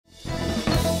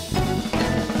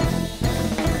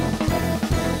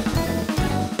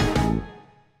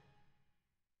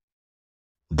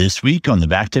This week on the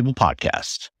BackTable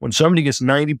podcast. When somebody gets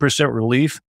 90%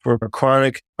 relief for a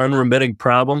chronic, unremitting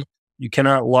problem, you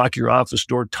cannot lock your office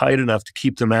door tight enough to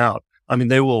keep them out. I mean,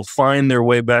 they will find their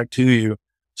way back to you.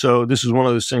 So this is one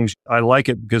of those things. I like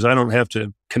it because I don't have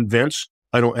to convince.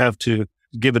 I don't have to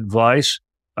give advice.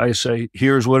 I say,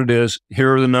 here's what it is.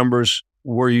 Here are the numbers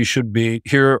where you should be.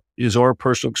 Here is our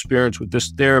personal experience with this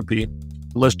therapy.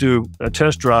 Let's do a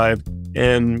test drive.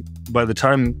 And by the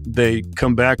time they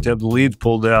come back to have the leads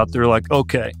pulled out, they're like,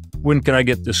 okay, when can I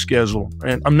get this scheduled?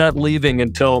 And I'm not leaving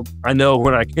until I know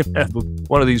when I can have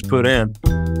one of these put in.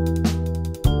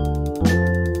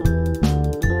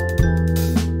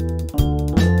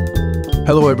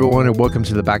 Hello, everyone, and welcome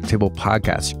to the BackTable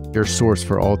podcast, your source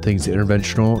for all things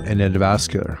interventional and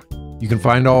endovascular. You can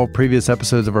find all previous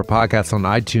episodes of our podcast on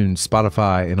iTunes,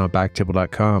 Spotify, and on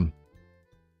BackTable.com.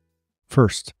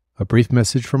 First, a brief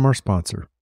message from our sponsor.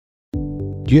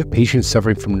 Do you have patients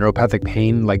suffering from neuropathic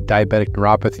pain like diabetic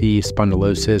neuropathy,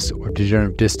 spondylosis, or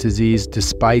degenerative disc disease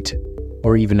despite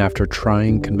or even after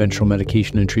trying conventional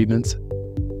medication and treatments?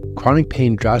 Chronic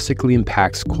pain drastically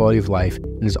impacts quality of life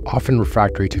and is often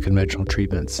refractory to conventional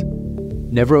treatments.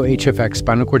 Nevro HFX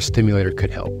spinal cord stimulator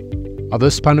could help. Although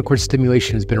spinal cord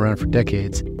stimulation has been around for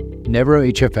decades,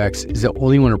 Nevro HFX is the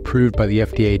only one approved by the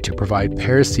FDA to provide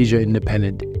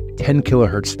paresthesia-independent 10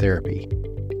 kilohertz therapy.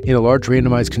 In a large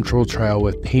randomized controlled trial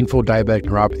with painful diabetic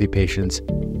neuropathy patients,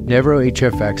 Nevro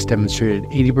HFX demonstrated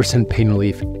 80% pain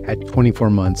relief at 24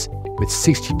 months, with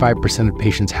 65% of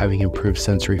patients having improved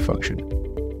sensory function.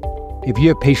 If you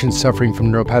have patients suffering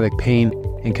from neuropathic pain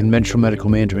and conventional medical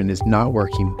management is not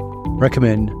working,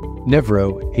 recommend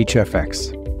Nevro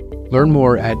HFX. Learn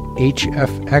more at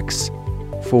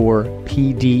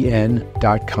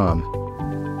hfx4pdn.com.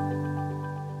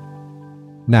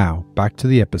 Now, back to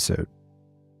the episode.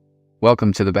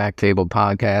 Welcome to the BackTable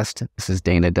podcast. This is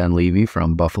Dana Dunleavy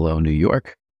from Buffalo, New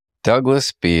York.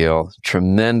 Douglas Beall,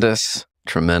 tremendous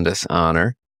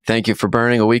honor. Thank you for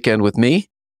burning a weekend with me.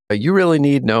 You really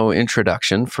need no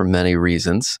introduction for many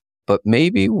reasons, but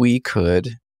maybe we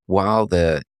could, while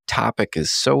the topic is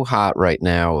so hot right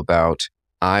now about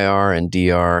IR and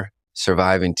DR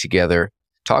surviving together,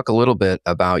 talk a little bit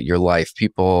about your life.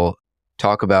 People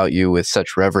talk about you with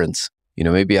such reverence. You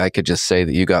know, maybe I could just say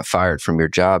that you got fired from your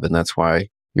job and that's why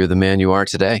you're the man you are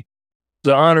today.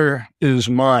 The honor is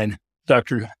mine,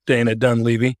 Dr. Dana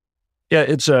Dunleavy. Yeah,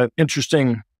 it's an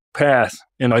interesting path.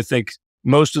 And I think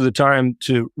most of the time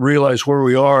to realize where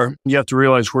we are, you have to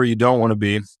realize where you don't want to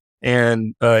be.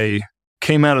 And I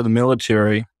came out of the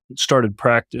military, started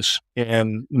practice,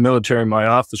 and the military, my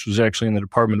office was actually in the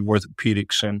Department of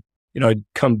Orthopedics. And I'd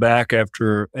come back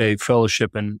after a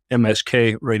fellowship in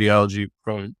MSK radiology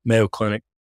from Mayo Clinic,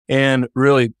 and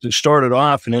really started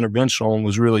off in interventional and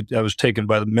I was taken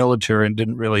by the military and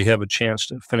didn't really have a chance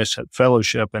to finish that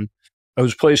fellowship. And I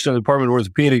was placed in the Department of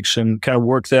Orthopedics and kind of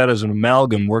worked that as an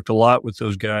amalgam, worked a lot with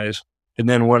those guys. And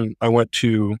then when I went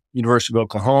to University of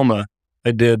Oklahoma,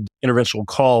 I did interventional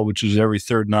call, which is every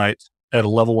third night at a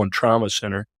level 1 trauma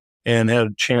center, and had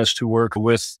a chance to work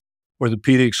with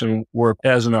orthopedics and work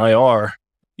as an IR,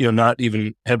 not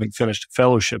even having finished a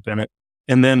fellowship in it.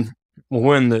 And then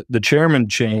when the chairman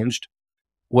changed,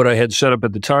 what I had set up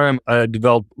at the time, I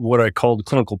developed what I called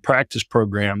clinical practice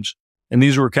programs. And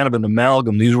these were kind of an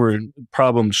amalgam. These were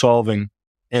problem solving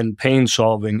and pain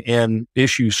solving and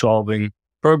issue solving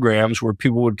programs where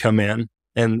people would come in.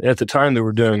 And at the time they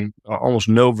were doing almost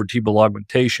no vertebral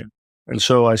augmentation. And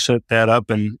so I set that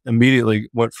up and immediately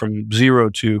went from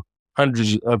zero to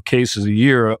hundreds of cases a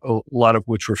year, a lot of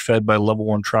which were fed by level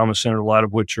 1 trauma center, a lot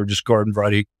of which are just garden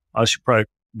variety osteoporotic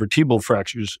vertebral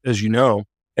fractures, as you know.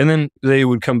 And then they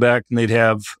would come back and they'd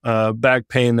have back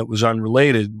pain that was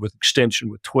unrelated with extension,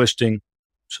 with twisting.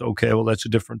 So, okay, well, that's a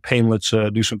different pain. Let's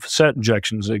do some facet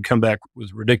injections. They'd come back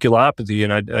with radiculopathy,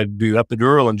 and I'd do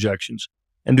epidural injections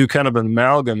and do kind of an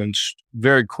amalgam, and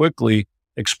very quickly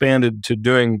expanded to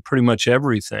doing pretty much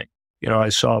everything. I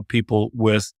saw people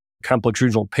with complex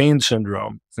regional pain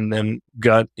syndrome, and then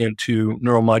got into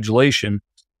neuromodulation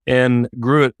and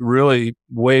grew it really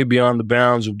way beyond the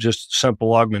bounds of just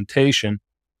simple augmentation.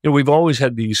 We've always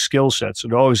had these skill sets.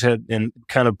 It always had, and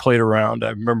kind of played around.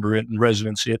 I remember it in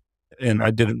residency, and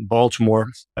I did it in Baltimore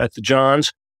at the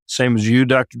Johns, same as you,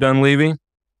 Dr. Dunleavy.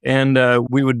 And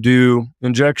we would do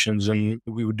injections, and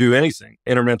we would do anything,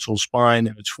 interventional spine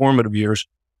in its formative years.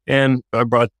 And I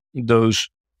brought those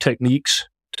techniques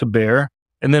to bear.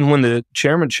 And then when the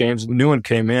chairman changed, the new one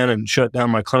came in and shut down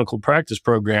my clinical practice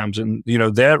programs. And,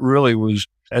 that really was,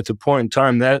 at the point in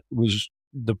time, that was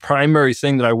the primary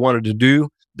thing that I wanted to do.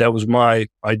 That was my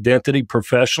identity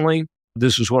professionally.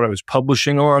 This is what I was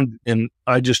publishing on. And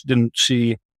I just didn't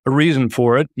see a reason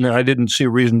for it. And I didn't see a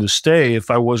reason to stay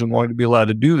if I wasn't going to be allowed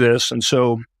to do this. And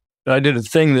so I did a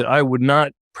thing that I would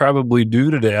not probably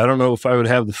do today. I don't know if I would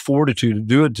have the fortitude to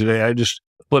do it today. I just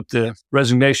flipped the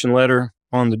resignation letter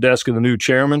on the desk of the new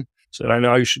chairman, said, I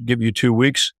know I should give you 2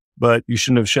 weeks, but you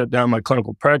shouldn't have shut down my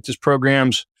clinical practice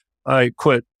programs. I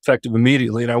quit effective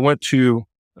immediately. And I went to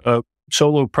a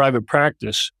solo private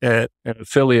practice at an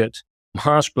affiliate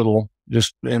hospital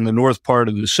just in the north part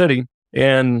of the city.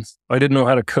 And I didn't know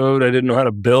how to code. I didn't know how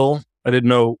to bill. I didn't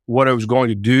know what I was going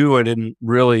to do.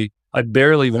 I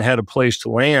barely even had a place to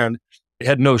land. I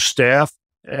had no staff,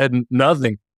 I had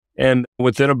nothing. And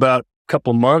within about a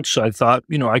couple of months, I thought,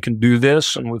 I can do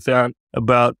this. And within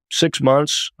about 6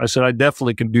 months, I said, I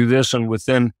definitely can do this. And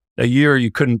within a year,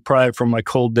 you couldn't pry it from my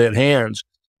cold, dead hands.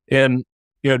 And,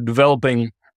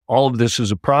 developing all of this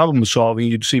as a problem solving,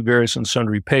 you'd see various and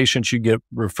sundry patients. You get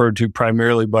referred to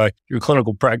primarily by your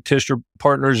clinical practitioner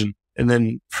partners and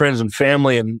then friends and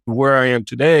family. And where I am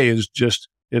today is just,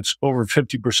 it's over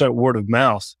 50% word of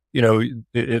mouth.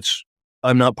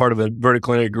 I'm not part of a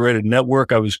vertically integrated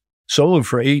network. I was solo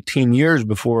for 18 years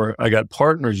before I got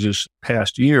partners this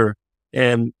past year.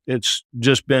 And it's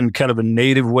just been kind of a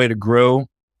native way to grow.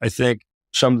 I think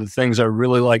some of the things I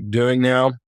really like doing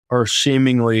now are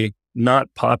seemingly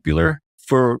not popular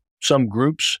for some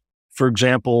groups. For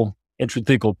example,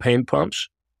 intrathecal pain pumps.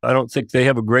 I don't think they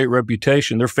have a great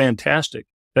reputation. They're fantastic.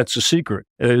 That's the secret,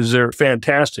 is they're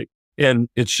fantastic. And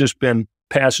it's just been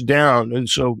passed down. And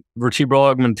so vertebral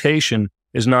augmentation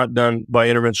is not done by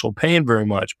interventional pain very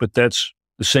much, but that's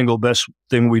the single best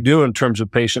thing we do in terms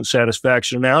of patient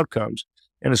satisfaction and outcomes.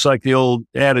 And it's like the old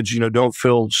adage, don't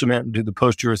fill cement into the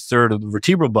posterior third of the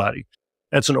vertebral body.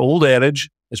 That's an old adage.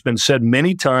 It's been said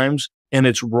many times, and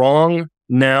it's wrong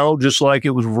now, just like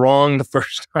it was wrong the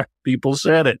first time people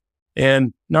said it.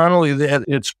 And not only that,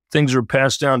 it's things are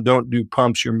passed down. Don't do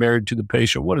pumps. You're married to the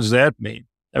patient. What does that mean?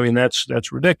 I mean,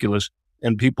 that's ridiculous.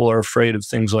 And people are afraid of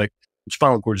things like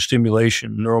spinal cord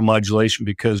stimulation, neuromodulation,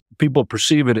 because people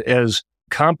perceive it as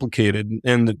complicated.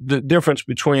 And the difference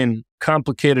between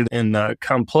complicated and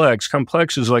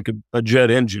complex is like a jet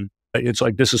engine. It's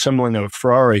like disassembling a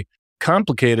Ferrari.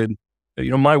 Complicated,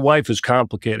 my wife is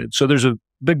complicated. So there's a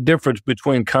big difference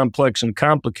between complex and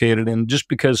complicated. And just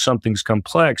because something's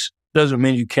complex doesn't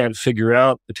mean you can't figure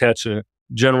out, attach a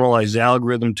generalized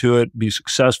algorithm to it, be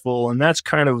successful. And that's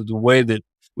kind of the way that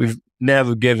we've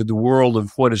navigated the world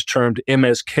of what is termed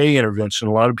MSK intervention.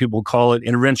 A lot of people call it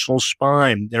interventional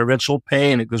spine, interventional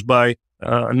pain. It goes by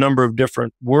a number of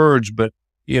different words, but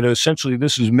essentially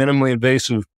this is minimally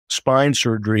invasive spine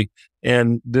surgery,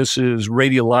 and this is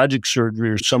radiologic surgery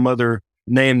or some other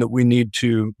name that we need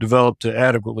to develop to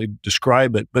adequately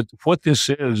describe it. But what this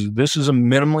is a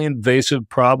minimally invasive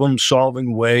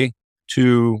problem-solving way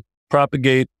to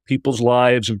propagate people's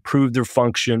lives, improve their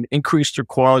function, increase their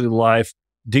quality of life,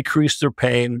 decrease their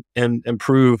pain, and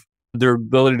improve their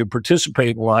ability to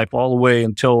participate in life all the way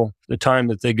until the time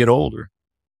that they get older.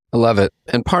 I love it.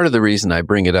 And part of the reason I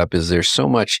bring it up is there's so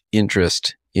much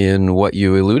interest in what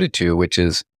you alluded to, which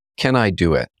is, can I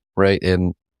do it? Right.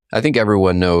 And I think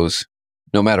everyone knows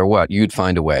no matter what, you'd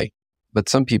find a way. But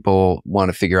some people want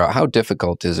to figure out how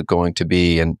difficult is it going to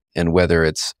be, and whether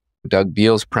it's Doug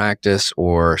Beall's practice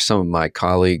or some of my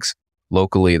colleagues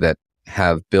locally that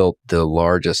have built the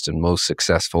largest and most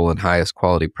successful and highest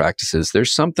quality practices,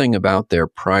 there's something about their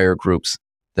prior groups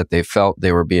that they felt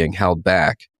they were being held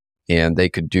back and they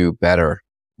could do better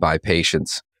by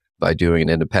patients by doing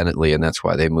it independently. And that's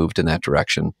why they moved in that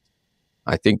direction.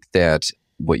 I think that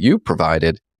what you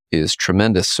provided is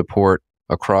tremendous support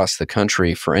across the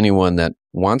country for anyone that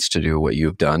wants to do what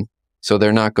you've done. So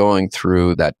they're not going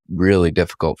through that really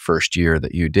difficult first year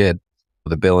that you did.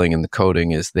 The billing and the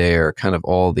coding is there, kind of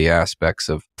all the aspects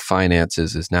of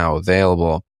finances is now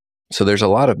available. So there's a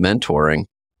lot of mentoring.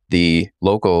 The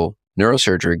local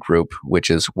neurosurgery group, which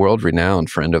is world-renowned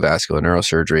for endovascular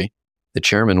neurosurgery, the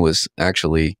chairman was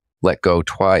actually let go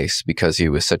twice because he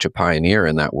was such a pioneer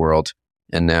in that world.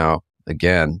 And now,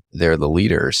 again, they're the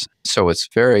leaders. So it's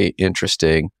very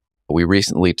interesting. We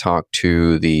recently talked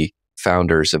to the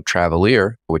founders of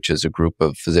Travelier, which is a group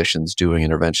of physicians doing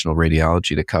interventional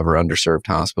radiology to cover underserved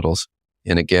hospitals.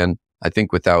 And again, I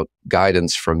think without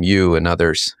guidance from you and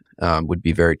others, would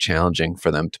be very challenging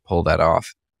for them to pull that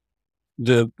off.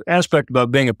 The aspect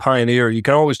about being a pioneer, you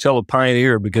can always tell a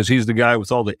pioneer because he's the guy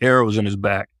with all the arrows in his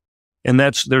back. And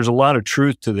there's a lot of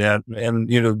truth to that. And,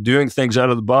 doing things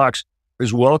out of the box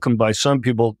is welcomed by some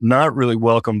people, not really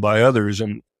welcomed by others.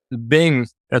 And being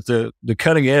at the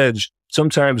cutting edge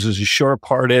sometimes is a sharp,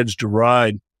 hard edge to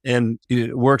ride, and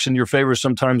it works in your favor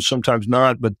sometimes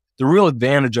not. But the real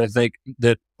advantage, I think,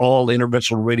 that all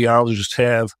interventional radiologists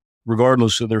have,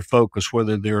 regardless of their focus,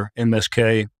 whether they're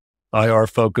MSK, IR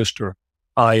focused, or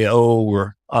IO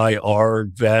or IR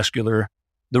vascular,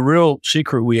 the real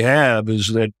secret we have is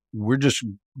that we're just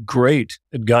great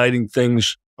at guiding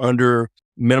things under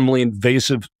minimally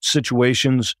invasive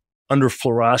situations, under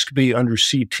fluoroscopy, under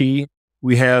CT.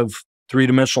 We have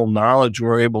three-dimensional knowledge.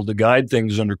 We're able to guide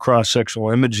things under cross-sectional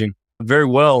imaging very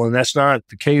well, and that's not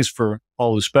the case for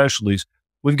all the specialties.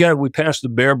 We passed the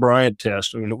Bear-Bryant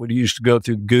test. I mean, we used to go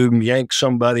through Goog, yank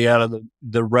somebody out of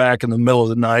the rack in the middle of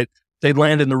the night. They'd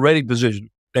land in the ready position,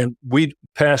 and we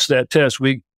passed that test.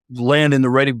 We land in the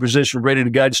ready position, ready to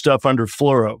guide stuff under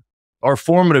fluoro. Our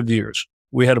formative years,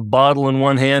 we had a bottle in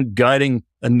one hand, guiding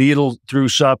a needle through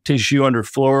soft tissue under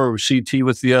fluoro or CT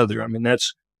with the other. I mean,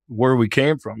 that's where we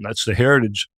came from. That's the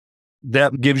heritage.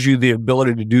 That gives you the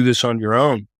ability to do this on your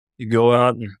own. You go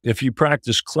out, and if you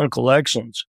practice clinical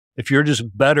excellence, if you're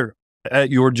just better at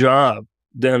your job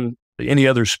than any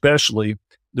other specialty,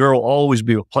 there will always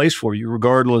be a place for you,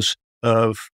 regardless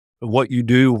of what you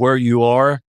do, where you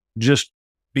are. Just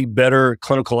be better at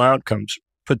clinical outcomes.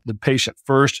 Put the patient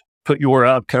first, put your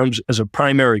outcomes as a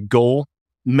primary goal,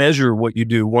 measure what you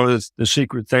do. One of the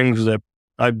secret things that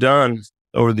I've done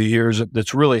over the years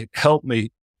that's really helped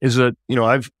me is that,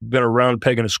 I've been around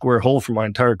pegging a square hole for my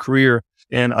entire career,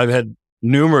 and I've had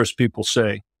numerous people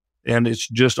say, and it's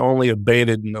just only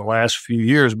abated in the last few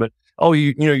years, but,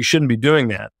 you shouldn't be doing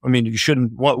that. I mean, you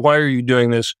shouldn't, why are you doing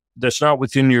this? That's not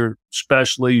within your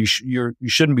specialty. You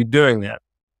shouldn't be doing that.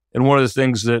 And one of the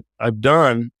things that I've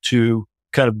done to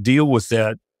kind of deal with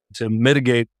that, to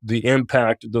mitigate the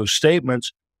impact of those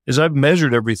statements, is I've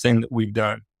measured everything that we've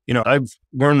done.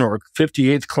 We're in our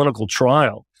 58th clinical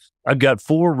trial. I've got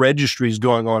 4 registries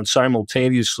going on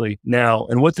simultaneously now.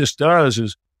 And what this does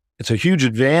is it's a huge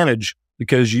advantage,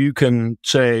 because you can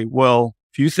say, well,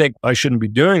 if you think I shouldn't be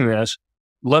doing this,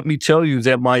 let me tell you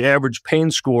that my average pain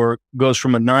score goes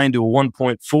from a 9 to a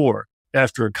 1.4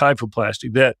 after a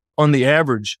kyphoplasty. That on the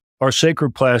average, our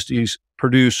sacroplasties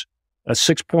produce a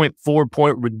 6.4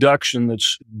 point reduction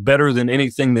that's better than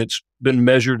anything that's been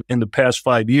measured in the past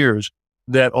 5 years,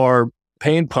 that our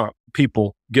pain pump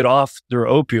people get off their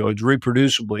opioids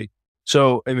reproducibly.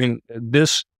 So, I mean,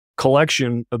 this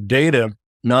collection of data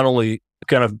not only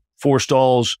kind of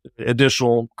forestalls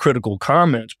additional critical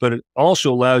comments, but it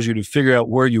also allows you to figure out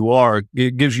where you are.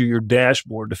 It gives you your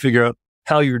dashboard to figure out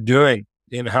how you're doing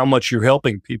and how much you're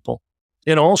helping people.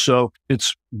 And also,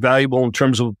 it's valuable in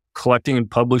terms of collecting and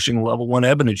publishing level 1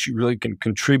 evidence. You really can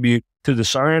contribute to the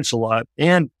science a lot,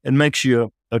 and it makes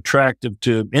you attractive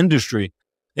to industry.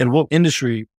 And what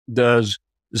industry does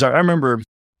is, I remember,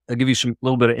 I'll give you a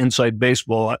little bit of inside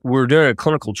baseball. We're doing a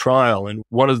clinical trial, and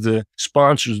one of the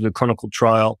sponsors of the clinical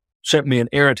trial sent me an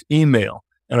errant email,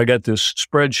 and I got this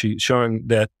spreadsheet showing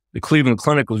that the Cleveland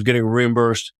Clinic was getting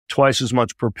reimbursed twice as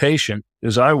much per patient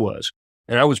as I was.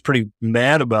 And I was pretty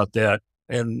mad about that,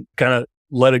 and kind of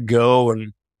let it go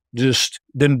and just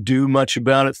didn't do much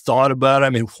about it, thought about it. I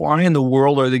mean, why in the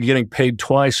world are they getting paid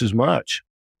twice as much?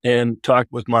 And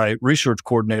talked with my research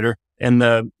coordinator,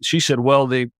 and she said, well,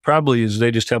 they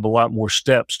just have a lot more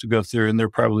steps to go through, and they're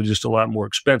probably just a lot more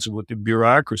expensive with the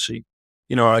bureaucracy.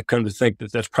 I come to think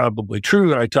that that's probably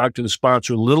true. And I talked to the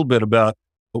sponsor a little bit about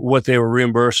what they were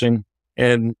reimbursing,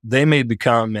 and they made the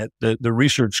comment that the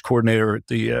research coordinator at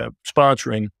the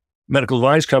sponsoring medical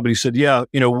device company said, yeah,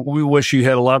 we wish you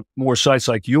had a lot more sites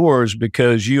like yours,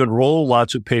 because you enroll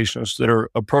lots of patients that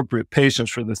are appropriate patients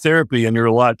for the therapy, and you're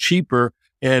a lot cheaper,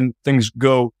 and things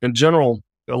go in general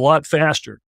a lot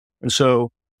faster. And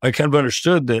so I kind of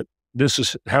understood that this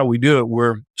is how we do it.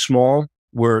 We're small,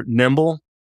 we're nimble,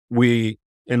 we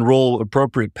enroll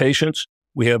appropriate patients,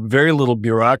 we have very little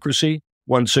bureaucracy,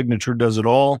 one signature does it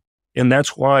all. And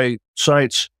that's why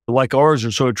sites like ours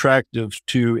are so attractive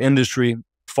to industry,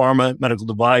 pharma, medical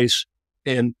device,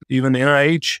 and even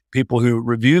NIH people who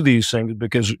review these things,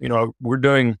 because, we're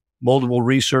doing multiple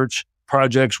research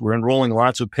projects, we're enrolling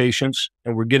lots of patients,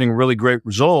 and we're getting really great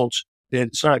results. And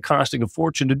it's not costing a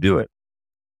fortune to do it.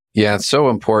 Yeah, it's so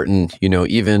important.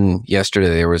 Even yesterday,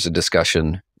 there was a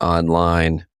discussion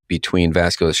online between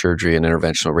vascular surgery and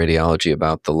interventional radiology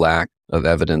about the lack of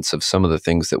evidence of some of the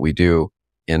things that we do.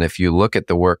 And if you look at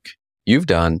the work you've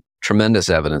done, tremendous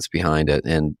evidence behind it.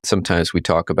 And sometimes we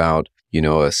talk about,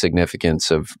 a significance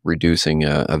of reducing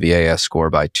a VAS score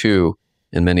by 2,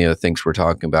 and many of the things we're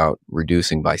talking about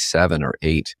reducing by 7 or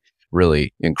 8.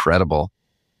 Really incredible.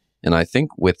 And I think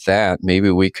with that,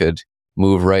 maybe we could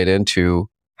move right into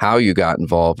how you got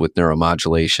involved with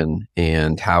neuromodulation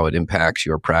and how it impacts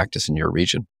your practice in your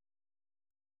region.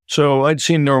 So I'd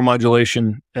seen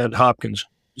neuromodulation at Hopkins,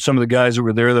 some of the guys that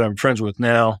were there that I'm friends with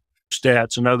now,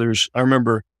 Stats and others, I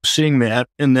remember seeing that.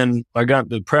 And then I got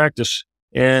into practice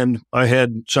and I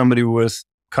had somebody with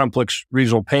complex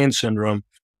regional pain syndrome,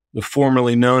 the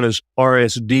formerly known as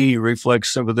RSD,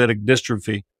 reflex sympathetic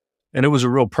dystrophy. And it was a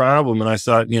real problem. And I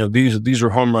thought, these are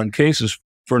home run cases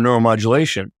for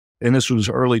neuromodulation. And this was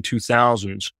early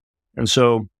 2000s. And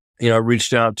so, I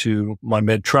reached out to my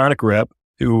Medtronic rep,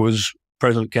 who was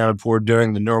present accounted for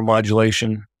during the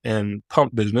neuromodulation and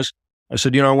pump business. I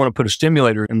said, I want to put a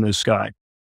stimulator in this guy.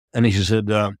 And he said,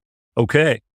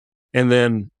 okay. And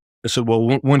then I said,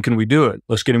 well, when can we do it?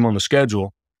 Let's get him on the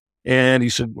schedule. And he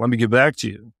said, let me get back to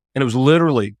you. And it was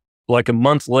literally like a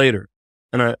month later.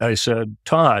 And I said,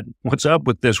 Todd, what's up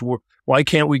with this? Why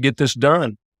can't we get this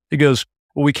done? He goes,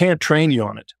 well, we can't train you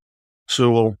on it.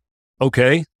 So, well,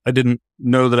 okay. I didn't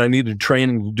know that I needed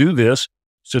training to do this.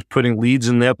 It's just putting leads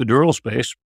in the epidural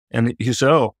space. And he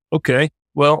said, oh, okay.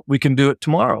 Well, we can do it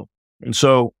tomorrow. And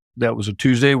so that was a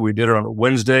Tuesday. We did it on a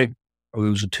Wednesday. It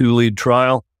was a 2-lead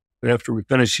trial. And after we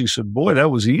finished, he said, boy,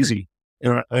 that was easy.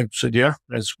 And I said, yeah,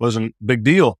 that wasn't a big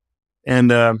deal.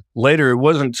 And later, it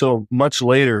wasn't until much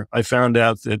later, I found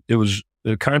out that it was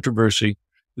a controversy.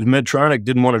 Medtronic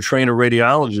didn't want to train a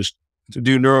radiologist to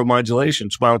do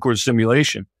neuromodulation, spinal cord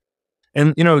stimulation.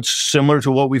 And, it's similar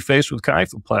to what we faced with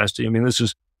kyphoplasty. I mean,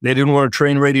 they didn't want to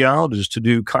train radiologists to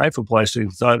do kyphoplasty.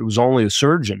 They thought it was only a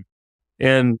surgeon.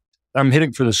 And I'm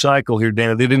hitting for the cycle here,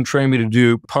 Dana. They didn't train me to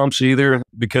do pumps either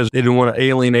because they didn't want to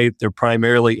alienate their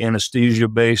primarily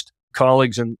anesthesia-based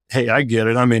colleagues. And hey, I get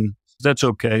it. I mean, that's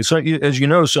okay. So as you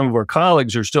know, some of our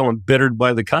colleagues are still embittered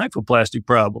by the kyphoplasty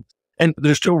problem. And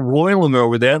they're still roiling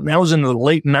over that. And that was in the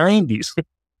late 90s.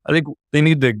 I think they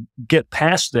need to get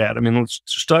past that. I mean, let's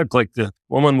start like the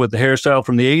woman with the hairstyle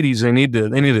from the 80s. They need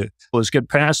to, let's get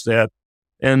past that.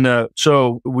 And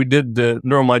so we did the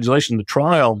neuromodulation, the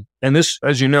trial. And this,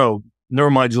 as you know,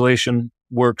 neuromodulation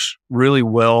works really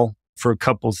well for a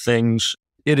couple of things.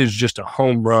 It is just a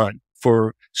home run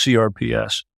for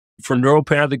CRPS. For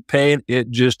neuropathic pain, it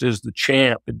just is the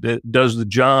champ. It does the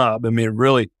job. I mean,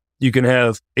 really, you can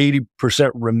have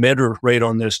 80% remitter rate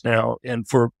on this now. And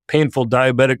for painful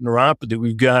diabetic neuropathy,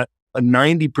 we've got a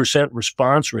 90%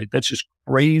 response rate. That's just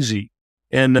crazy.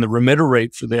 And then the remitter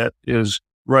rate for that is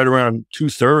right around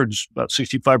 2/3, about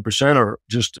 65% are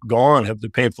just gone, have the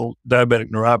painful diabetic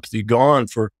neuropathy gone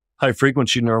for high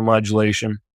frequency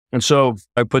neuromodulation. And so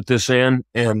I put this in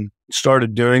and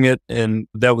started doing it. And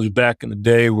that was back in the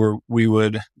day where we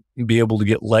would be able to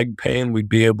get leg pain. We'd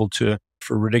be able to,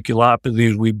 for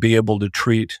radiculopathies, we'd be able to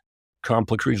treat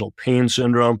complex regional pain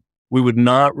syndrome. We would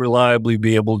not reliably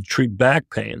be able to treat back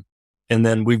pain. And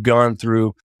then we've gone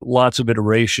through lots of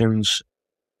iterations.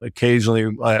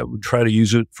 Occasionally, I would try to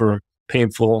use it for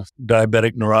painful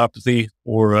diabetic neuropathy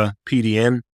or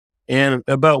PDN. And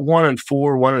about 1 in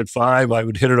 4, 1 in 5, I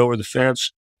would hit it over the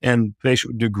fence and the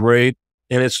patient would do great.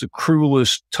 And it's the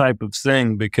cruelest type of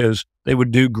thing because they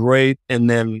would do great and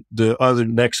then the other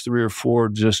next 3 or 4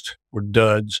 just were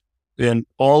duds. And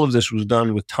all of this was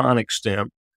done with tonic stem.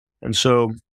 And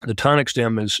so the tonic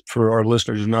stem is, for our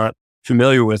listeners who are not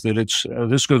familiar with it, it's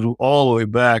this goes all the way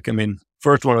back. I mean,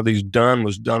 first one of these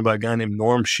was done by a guy named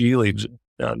Norm Sheely, who's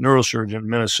a neurosurgeon in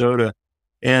Minnesota.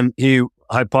 And he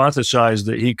hypothesized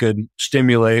that he could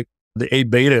stimulate the A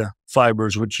beta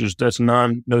fibers, that's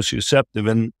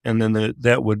non-nociceptive. And then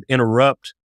that would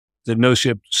interrupt the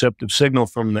nociceptive signal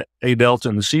from the A delta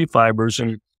and the C fibers.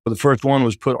 And the first one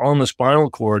was put on the spinal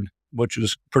cord, which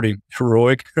was pretty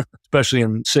heroic, especially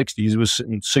in the 60s. It was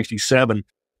in 67.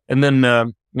 And then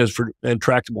it was for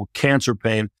intractable cancer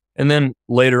pain. And then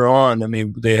later on, I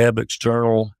mean, they have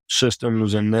external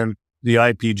systems, and then the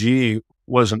IPG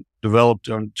wasn't developed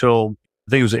until,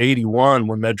 I think it was 81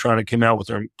 when Medtronic came out with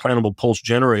their implantable pulse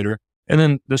generator. And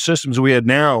then the systems we had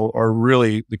now are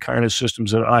really the kind of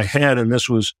systems that I had, and this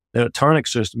was a tonic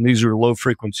system. These are low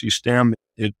frequency stem.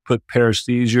 It put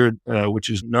paresthesia, which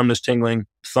is numbness, tingling,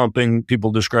 thumping.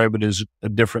 People describe it as a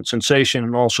different sensation,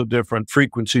 and also different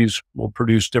frequencies will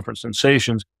produce different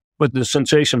sensations, but the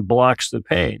sensation blocks the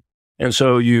pain. And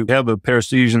so you have a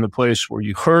paresthesia in the place where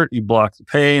you hurt, you block the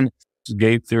pain. It's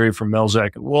gate theory from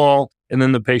Melzack and Wall. And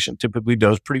then the patient typically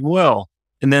does pretty well.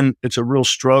 And then it's a real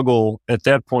struggle at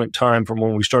that point in time from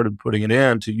when we started putting it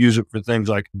in to use it for things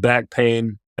like back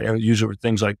pain and use it for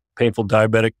things like painful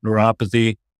diabetic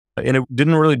neuropathy. And it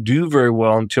didn't really do very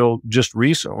well until just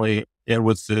recently. And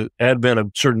with the advent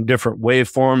of certain different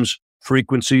waveforms,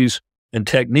 frequencies, and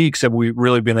techniques, have we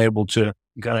really been able to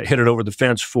kind of hit it over the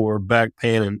fence for back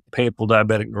pain and painful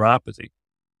diabetic neuropathy.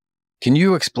 Can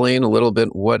you explain a little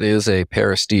bit what is a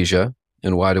paresthesia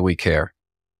and why do we care?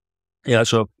 Yeah,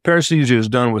 so paresthesia is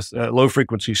done with low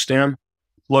frequency stim.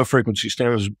 Low frequency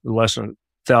stim is less than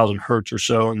 1,000 hertz or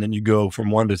so, and then you go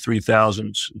from 1 to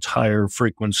 3,000. It's higher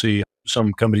frequency.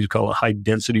 Some companies call it high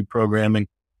density programming.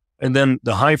 And then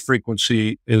the high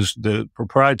frequency is the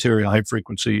proprietary high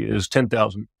frequency is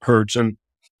 10,000 hertz. And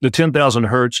the 10,000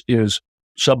 hertz is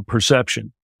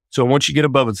subperception. So once you get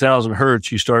above 1,000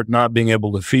 hertz, you start not being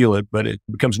able to feel it, but it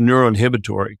becomes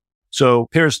neuroinhibitory. So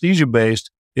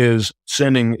paresthesia-based is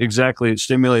it's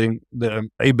stimulating the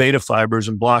A beta fibers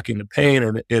and blocking the pain,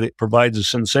 and it provides a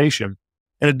sensation.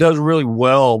 And it does really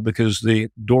well because the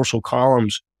dorsal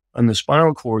columns on the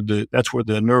spinal cord, that's where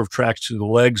the nerve tracks to the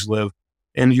legs live.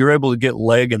 And you're able to get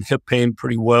leg and hip pain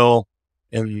pretty well.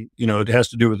 And, it has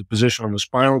to do with the position on the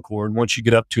spinal cord. Once you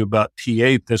get up to about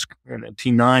T8, and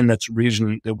T9, that's a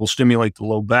region that will stimulate the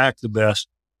low back the best.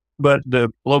 But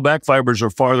the low back fibers are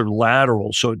farther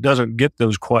lateral, so it doesn't get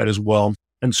those quite as well.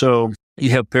 And so you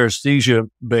have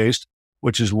paresthesia-based,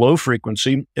 which is low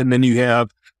frequency, and then you have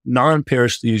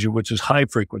non-paresthesia, which is high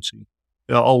frequency,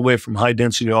 all the way from high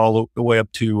density all the way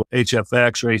up to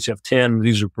HFX or HF10.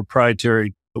 These are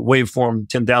proprietary waveform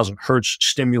 10,000 hertz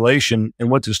stimulation.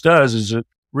 And what this does is it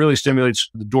really stimulates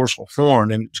the dorsal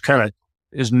horn, and it's kind of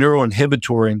is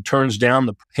neuroinhibitory and turns down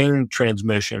the pain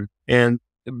transmission. And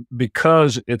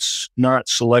because it's not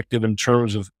selective in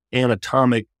terms of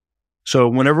anatomic. So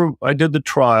whenever I did the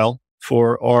trial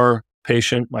for our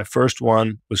patient, my first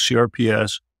one with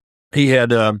CRPS, he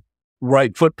had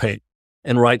right foot pain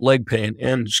and right leg pain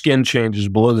and skin changes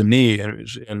below the knee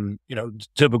and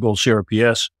typical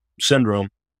CRPS syndrome.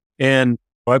 And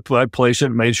I placed it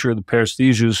and made sure the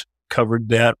paresthesias covered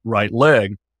that right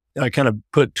leg. I kind of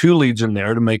put 2 leads in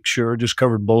there to make sure, just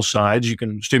covered both sides. You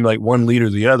can stimulate one lead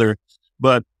or the other,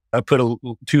 but I put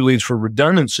 2 leads for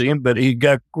redundancy, but he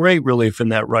got great relief in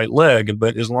that right leg.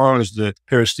 But as long as the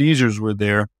paresthesias were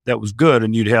there, that was good.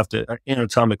 And you'd have to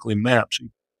anatomically map. So you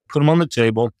put them on the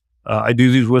table. I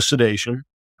do these with sedation.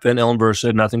 Van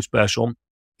Ellenberg, nothing special.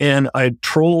 And I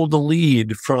trolled the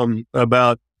lead from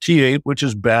about T8, which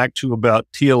is back, to about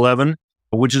T11,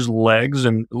 which is legs,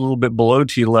 and a little bit below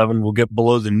T11 will get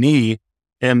below the knee.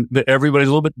 And everybody's a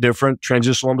little bit different.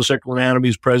 Transitional lumbosacral anatomy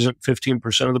is present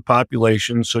 15% of the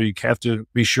population. So you have to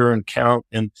be sure and count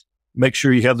and make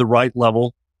sure you have the right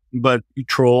level. But you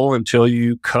troll until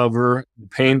you cover the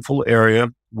painful area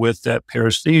with that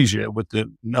paresthesia, with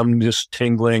the numbness,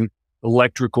 tingling,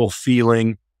 electrical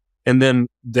feeling. And then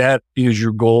that is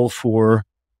your goal for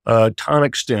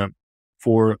tonic stim,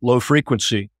 for low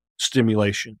frequency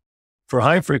stimulation. For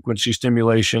high frequency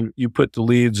stimulation, you put the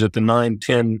leads at the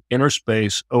 9-10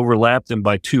 interspace, overlap them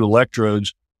by 2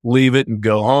 electrodes, leave it and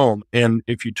go home. And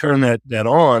if you turn that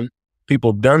on,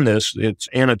 people have done this, it's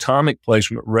anatomic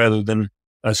placement rather than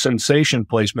a sensation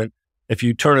placement. If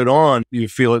you turn it on, you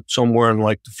feel it somewhere in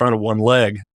like the front of one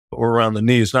leg or around the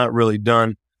knee. It's not really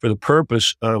done for the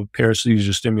purpose of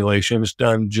paresthesia stimulation. It's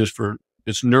done just for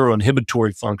its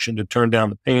neuroinhibitory function to turn down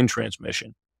the pain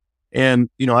transmission. And,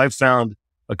 I've found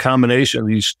a combination of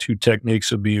these 2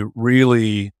 techniques would be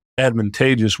really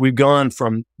advantageous. We've gone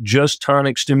from just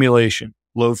tonic stimulation,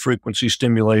 low frequency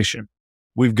stimulation.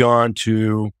 We've gone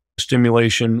to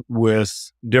stimulation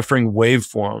with differing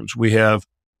waveforms. We have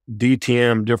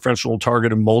DTM, differential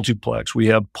targeted multiplex. We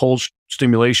have pulse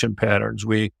stimulation patterns.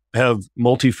 We have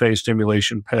multi-phase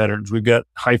stimulation patterns. We've got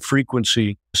high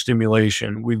frequency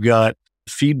stimulation. We've got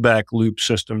feedback loop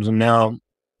systems. And now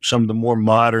some of the more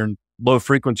modern low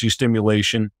frequency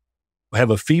stimulation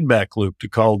have a feedback loop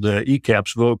called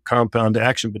ECAPS, Voc compound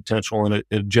action potential, and it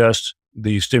adjusts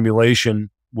the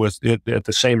stimulation with it at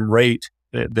the same rate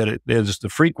that it is the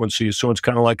frequency. So it's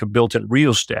kind of like a built-in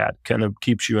rheostat, kind of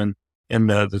keeps you in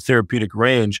the therapeutic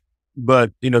range.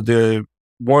 But, the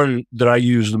one that I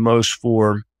use the most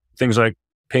for things like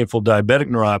painful diabetic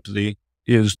neuropathy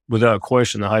is without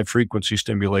question the high frequency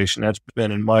stimulation. That's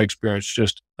been, in my experience,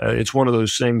 just it's one of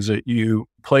those things that you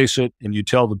place it and you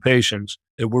tell the patients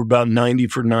that we're about 90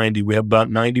 for 90. We have about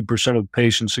 90% of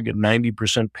patients that get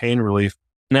 90% pain relief.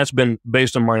 And that's been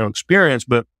based on my own experience,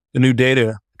 but the new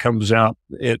data comes out.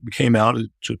 It came out,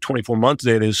 it's a 24-month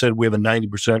data. It said we have a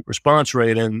 90% response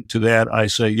rate. And to that, I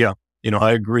say, yeah,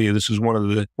 I agree. This is one of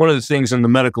the things in the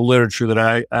medical literature that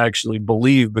I actually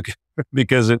believe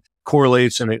because it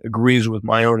correlates and it agrees with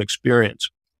my own experience.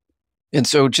 And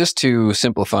so just to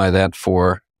simplify that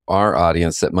for our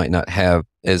audience that might not have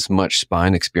as much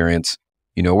spine experience,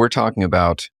 we're talking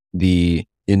about the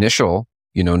initial,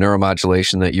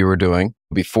 neuromodulation that you were doing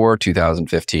before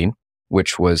 2015,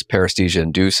 which was paresthesia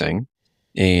inducing.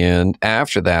 And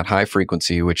after that, high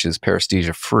frequency, which is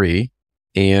paresthesia free.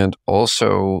 And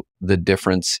also the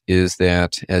difference is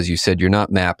that, as you said, you're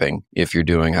not mapping if you're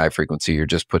doing high frequency, you're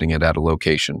just putting it at a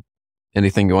location.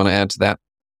 Anything you want to add to that?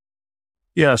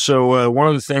 Yeah. So one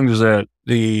of the things that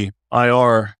the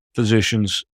IR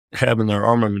physicians have in their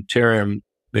armamentarium,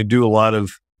 they do a lot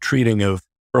of treating of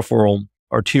peripheral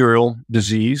arterial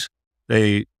disease.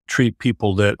 They treat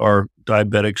people that are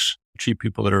diabetics, treat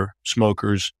people that are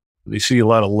smokers. They see a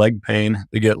lot of leg pain.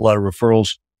 They get a lot of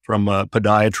referrals from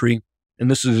podiatry. And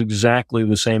this is exactly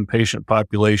the same patient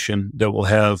population that will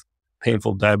have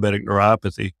painful diabetic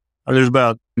neuropathy. And there's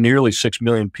about nearly 6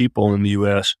 million people in the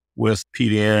U.S. with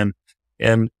PDN.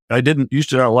 And I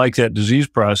used to not like that disease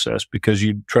process because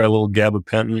you'd try a little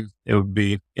gabapentin. It would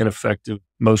be ineffective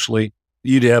mostly.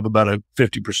 You'd have about a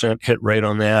 50% hit rate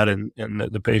on that. And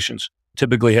the patients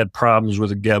typically had problems with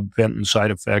the gabapentin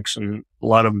side effects, and a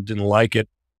lot of them didn't like it.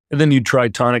 And then you'd try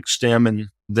tonic stim, and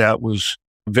that was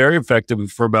very effective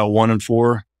for about 1 in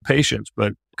 4 patients,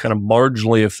 but kind of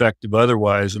marginally effective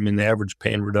otherwise. I mean, the average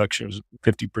pain reduction is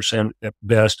 50% at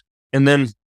best. And then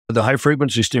the high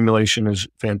frequency stimulation is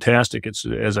fantastic. It's,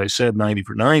 as I said, 90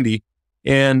 for 90.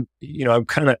 And, I'm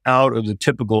kind of out of the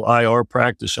typical IR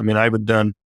practice. I mean, I haven't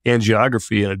done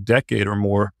angiography in a decade or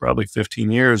more, probably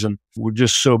 15 years. And we're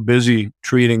just so busy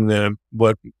treating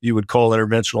what you would call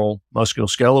interventional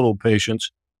musculoskeletal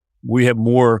patients. We have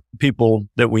more people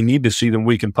that we need to see than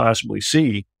we can possibly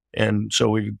see. And so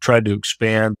we've tried to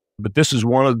expand. But this is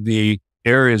one of the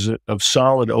areas of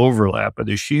solid overlap.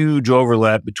 There's huge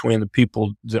overlap between the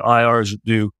people, the IRs that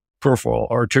do peripheral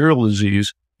arterial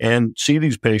disease and see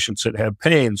these patients that have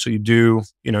pain. So you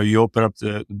open up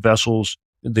the vessels.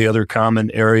 The other common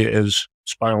area is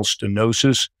spinal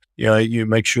stenosis. You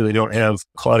make sure they don't have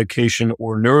claudication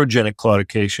or neurogenic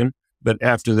claudication. But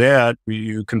after that,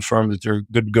 you confirm that they're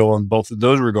good to go on both of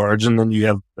those regards. And then you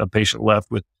have a patient left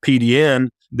with PDN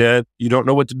that you don't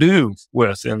know what to do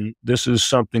with. And this is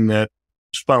something that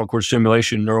spinal cord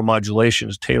stimulation, neuromodulation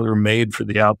is tailor-made for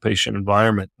the outpatient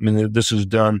environment. I mean, this is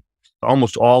done,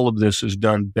 almost all of this is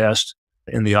done best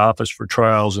in the office for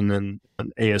trials, and then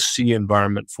an ASC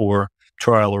environment for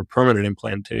trial or permanent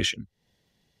implantation.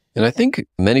 And I think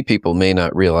many people may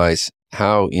not realize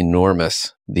how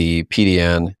enormous the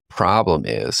PDN problem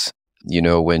is.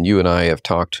 When you and I have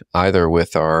talked either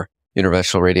with our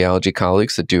interventional radiology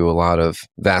colleagues that do a lot of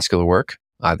vascular work,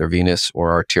 either venous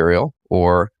or arterial,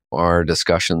 or our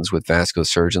discussions with vascular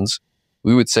surgeons,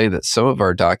 we would say that some of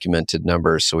our documented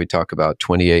numbers, so we talk about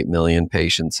 28 million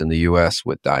patients in the US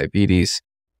with diabetes,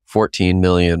 14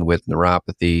 million with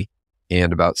neuropathy,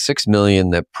 and about 6 million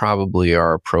that probably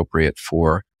are appropriate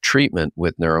for treatment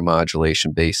with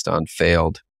neuromodulation based on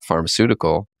failed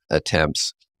pharmaceutical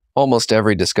attempts. Almost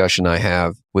every discussion I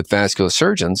have with vascular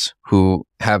surgeons who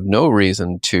have no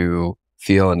reason to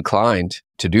feel inclined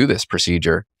to do this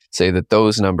procedure say that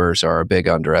those numbers are a big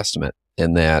underestimate,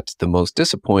 and that the most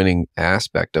disappointing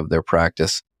aspect of their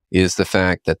practice is the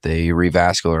fact that they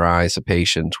revascularize a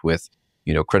patient with,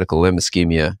 critical limb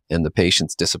ischemia, and the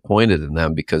patient's disappointed in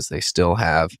them because they still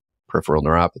have peripheral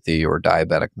neuropathy or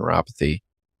diabetic neuropathy.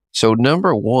 So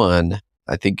number one,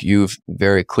 I think you've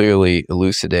very clearly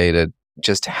elucidated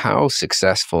just how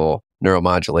successful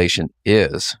neuromodulation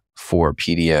is for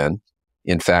PDN.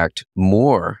 In fact,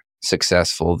 more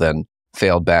successful than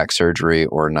failed back surgery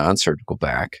or non-surgical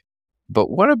back.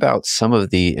 But what about some of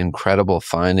the incredible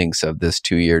findings of this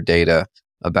 2-year data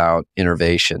about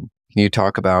innervation? Can you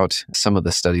talk about some of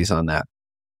the studies on that?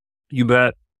 You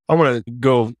bet. I want to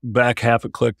go back half a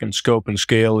click and scope and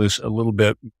scale this a little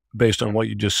bit based on what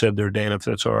you just said there, Dana, if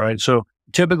that's all right. So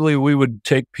typically we would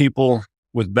take people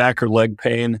with back or leg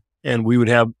pain, and we would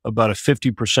have about a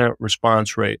 50%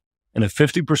 response rate. And a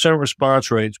 50%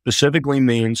 response rate specifically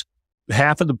means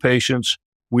half of the patients,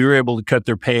 we were able to cut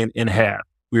their pain in half.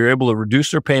 We were able to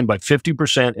reduce their pain by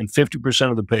 50% in 50%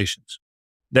 of the patients.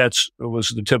 That was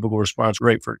the typical response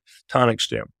rate for tonic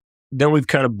stim. Then we've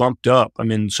kind of bumped up. I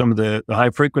mean, some of the high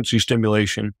frequency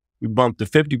stimulation, we bumped the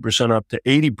 50% up to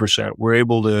 80%. We're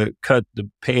able to cut the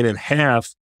pain in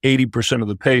half, 80% of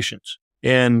the patients.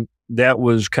 And that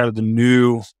was kind of the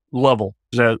new level.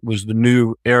 That was the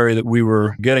new area that we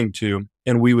were getting to.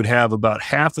 And we would have about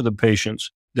half of the patients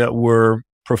that were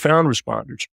profound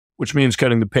responders, which means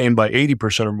cutting the pain by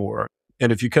 80% or more.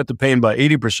 And if you cut the pain by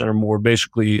 80% or more,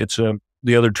 basically it's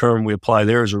the other term we apply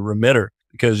there is a remitter,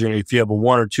 because if you have a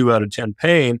 1 or 2 out of 10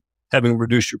 pain, having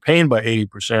reduced your pain by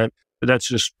 80%, that's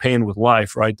just pain with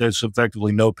life, right? That's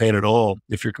effectively no pain at all.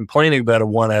 If you're complaining about a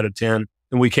 1 out of 10,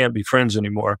 then we can't be friends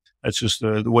anymore. That's just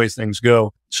the way things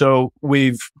go. So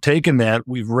we've taken that,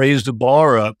 we've raised the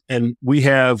bar up, and we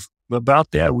have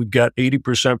about that. We've got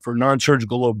 80% for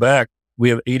non-surgical low back. We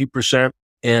have 80%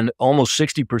 and almost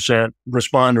 60%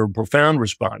 responder or profound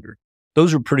responder.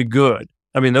 Those are pretty good.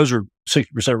 I mean, those are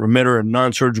 60% remitter and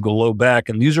non-surgical low back.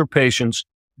 And these are patients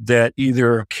that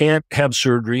either can't have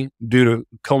surgery due to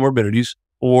comorbidities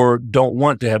or don't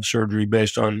want to have surgery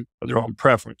based on their own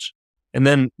preference. And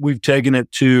then we've taken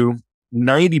it to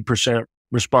 90%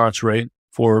 response rate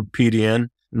for PDN.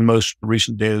 The most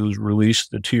recent data that was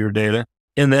released, the 2-year data.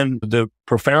 And then the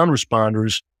profound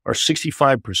responders are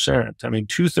 65%. I mean,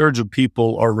 2/3 of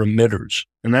people are remitters.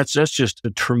 And that's just a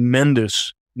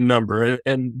tremendous number.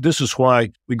 And this is why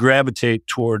we gravitate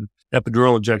toward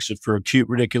epidural injection for acute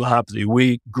radiculopathy.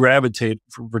 We gravitate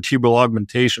for vertebral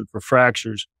augmentation for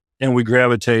fractures. And we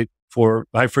gravitate for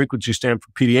high frequency stent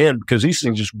for PDN because these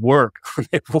things just work.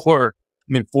 They work.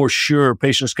 I mean, for sure,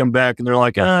 patients come back and they're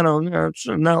like, I don't know, it's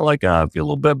not like I feel a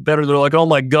little bit better. They're like, oh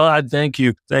my God, thank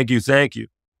you, thank you, thank you.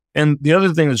 And the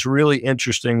other thing that's really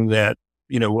interesting that,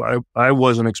 I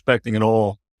wasn't expecting at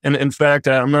all. And in fact,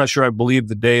 I'm not sure I believed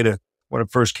the data when it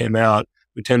first came out.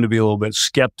 We tend to be a little bit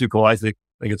skeptical. I think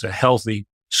it's a healthy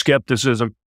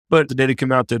skepticism. But the data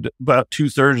came out that about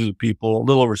 2/3 of the people, a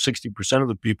little over 60% of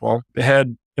the people,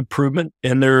 had improvement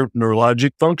in their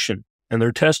neurologic function and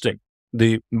their testing.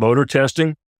 The motor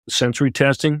testing, the sensory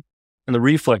testing, and the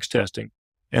reflex testing.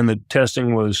 And the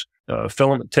testing was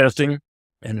filament testing,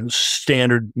 and it was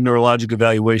standard neurologic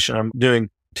evaluation. I'm doing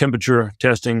temperature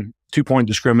testing, 2-point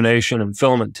discrimination, and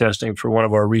filament testing for one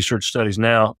of our research studies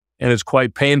now. And it's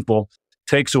quite painful. It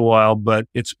takes a while, but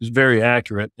it's very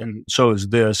accurate, and so is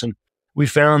this. And we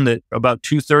found that about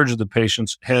 2/3 of the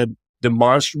patients had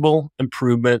demonstrable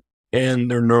improvement in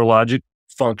their neurologic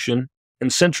function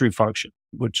and sensory function,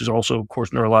 which is also, of course,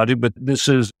 neurologic, but this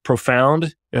is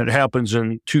profound. It happens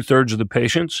in 2/3 of the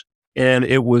patients. And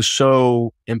it was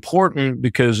so important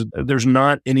because there's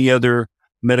not any other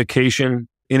medication,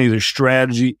 any other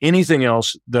strategy, anything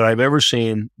else that I've ever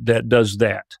seen that does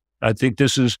that. I think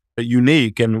this is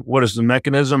unique. And what is the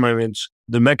mechanism? I mean, it's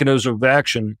the mechanism of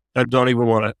action. I don't even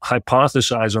want to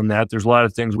hypothesize on that. There's a lot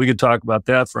of things. We could talk about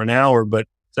that for an hour, but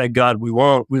thank God we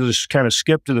won't. We'll just kind of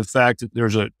skip to the fact that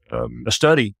there's a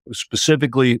study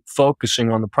specifically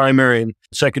focusing on the primary and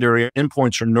secondary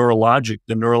endpoints for neurologic,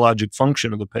 the neurologic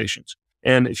function of the patients.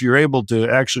 And if you're able to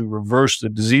actually reverse the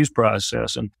disease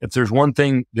process, and if there's one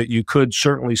thing that you could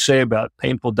certainly say about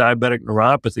painful diabetic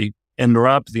neuropathy and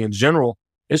neuropathy in general,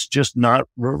 it's just not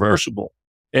reversible.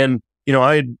 And,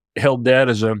 I had held that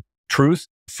as a truth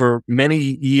for many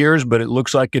years, but it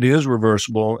looks like it is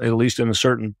reversible, at least in a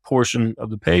certain portion of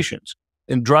the patients.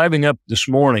 And driving up this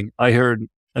morning, I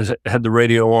had the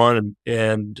radio on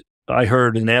and I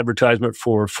heard an advertisement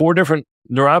for 4 different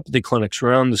neuropathy clinics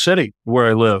around the city where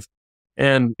I live.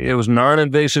 And it was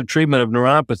non-invasive treatment of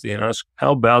neuropathy. And I was,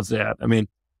 how about that? I mean,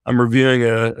 I'm reviewing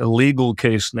a legal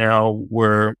case now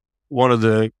where one of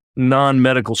the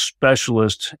non-medical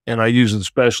specialists, and I use the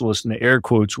specialist in the air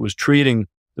quotes, was treating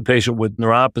the patient with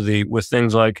neuropathy with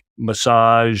things like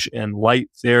massage and light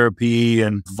therapy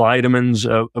and vitamins,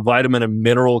 a vitamin and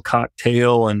mineral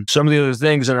cocktail and some of the other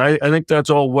things. And I think that's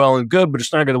all well and good, but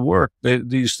it's not going to work.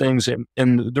 These things and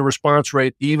the response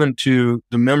rate, even to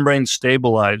the membrane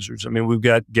stabilizers. I mean, we've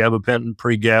got gabapentin,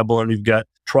 pregabalin, you've got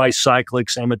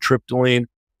tricyclics, amitriptyline,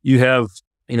 you have,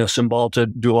 Cymbalta,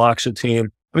 duloxetine.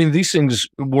 I mean, these things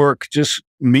work just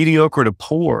mediocre to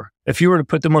poor. If you were to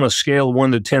put them on a scale of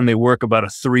 1 to 10, they work about a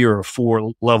 3 or a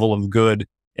 4 level of good.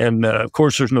 And of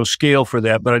course, there's no scale for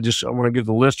that, but I want to give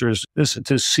the listeners this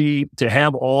to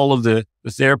have all of the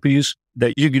therapies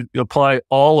that you could apply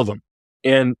all of them,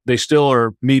 and they still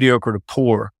are mediocre to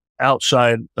poor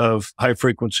outside of high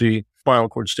frequency spinal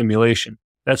cord stimulation.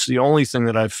 That's the only thing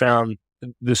that I've found,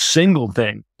 the single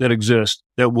thing that exists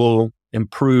that will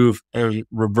improve and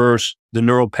reverse the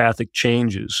neuropathic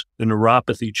changes, the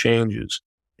neuropathy changes.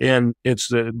 And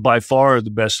it's by far the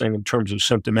best thing in terms of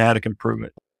symptomatic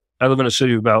improvement. I live in a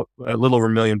city of about a little over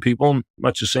 1 million people,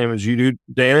 much the same as you do,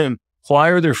 Dana. And why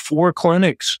are there 4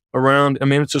 clinics around? I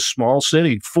mean, it's a small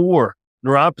city, 4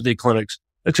 neuropathy clinics.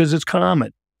 That's because it's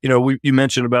common. You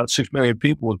mentioned about 6 million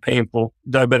people with painful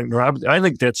diabetic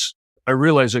neuropathy. I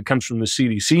realize it comes from the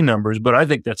CDC numbers, but I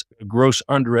think that's a gross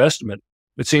underestimate.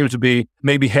 It seems to be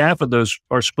maybe half of those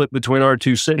are split between our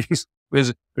 2 cities.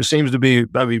 Because there seems to be,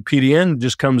 PDN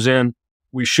just comes in,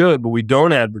 we should, but we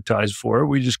don't advertise for it.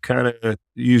 We just kind of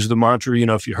use the mantra,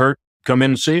 if you hurt, come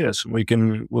in and see us.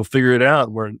 We'll figure it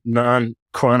out. We're a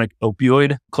non-chronic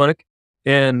opioid clinic.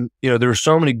 And, there are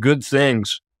so many good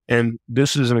things. And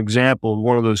this is an example of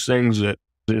one of those things that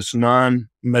it's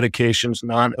non-medications,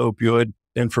 non-opioid.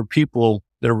 And for people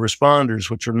that are responders,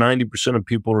 which are 90% of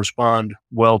people respond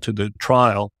well to the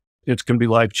trial, it's going to be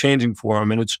life-changing for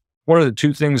them. And it's one of the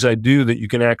two things I do that you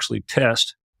can actually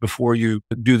test before you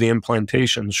do the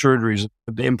implantation. The surgeries,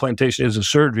 the implantation is a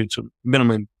surgery. It's a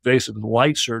minimally invasive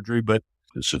light surgery, but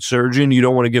as a surgeon, you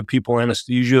don't want to give people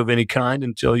anesthesia of any kind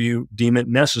until you deem it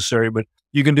necessary. But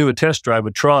you can do a test drive,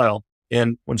 a trial.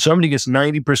 And when somebody gets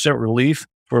 90% relief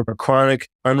for a chronic,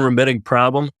 unremitting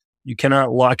problem, you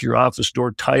cannot lock your office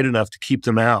door tight enough to keep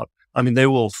them out. I mean, they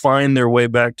will find their way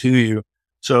back to you.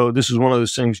 So this is one of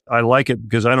those things. I like it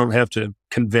because I don't have to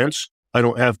convince. I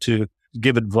don't have to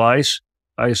give advice.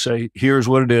 I say, here's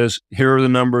what it is. Here are the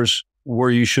numbers where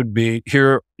you should be.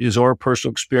 Here is our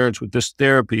personal experience with this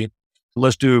therapy.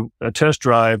 Let's do a test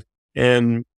drive.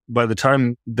 And by the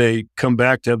time they come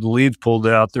back to have the leads pulled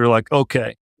out, they're like,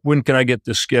 okay, when can I get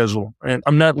this scheduled? And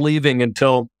I'm not leaving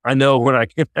until I know when I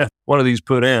can have one of these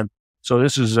put in. So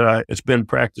this is, it's been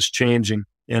practice changing,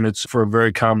 and it's for a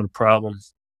very common problem.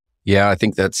 Yeah, I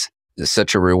think that's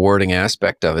such a rewarding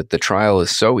aspect of it. The trial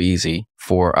is so easy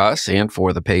for us and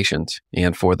for the patient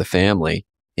and for the family.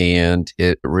 And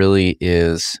it really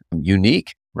is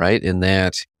unique, right? In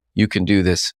that you can do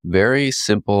this very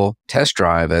simple test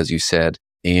drive, as you said,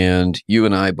 and you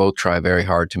and I both try very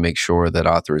hard to make sure that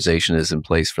authorization is in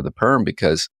place for the perm,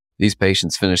 because these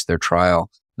patients finish their trial.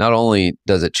 Not only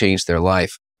does it change their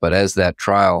life, but as that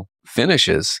trial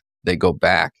finishes, they go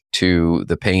back to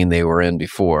the pain they were in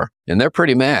before. And they're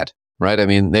pretty mad, right? I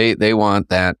mean, they want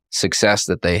that success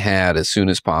that they had as soon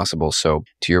as possible. So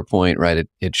to your point, right,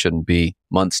 it shouldn't be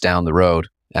months down the road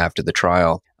after the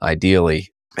trial,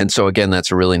 ideally. And so again,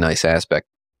 that's a really nice aspect.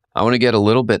 I want to get a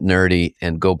little bit nerdy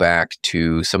and go back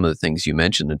to some of the things you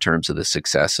mentioned in terms of the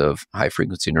success of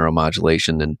high-frequency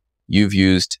neuromodulation. And you've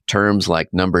used terms like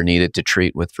number needed to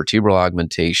treat with vertebral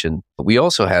augmentation. But we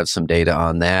also have some data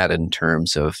on that in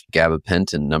terms of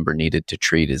gabapentin. Number needed to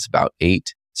treat is about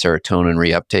 8. Serotonin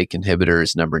reuptake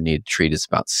inhibitors, number needed to treat is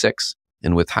about 6.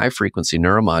 And with high-frequency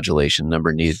neuromodulation,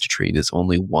 number needed to treat is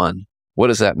only 1. What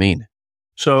does that mean?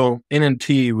 So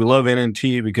NNT, we love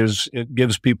NNT because it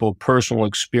gives people personal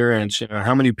experience. You know,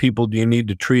 how many people do you need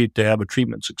to treat to have a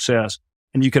treatment success?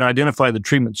 And you can identify the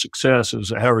treatment success as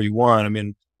however you want. I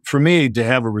mean, for me, to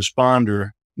have a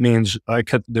responder means I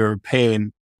cut their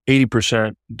pain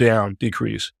 80% down,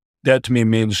 decrease. That to me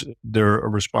means they're a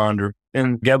responder.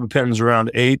 And gabapentin's around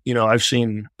 8. You know, I've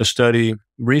seen a study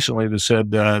recently that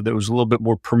said that was a little bit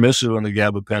more permissive on the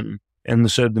gabapentin. And they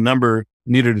said the number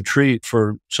needed to treat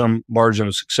for some margin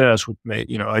of success, which may,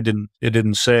 you know, it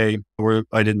didn't say, or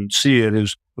I didn't see it,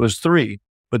 it was 3,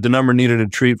 but the number needed to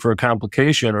treat for a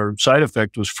complication or side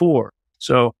effect was 4.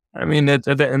 So, I mean,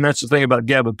 and that's the thing about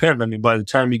gabapentin. I mean, by the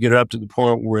time you get up to the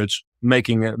point where it's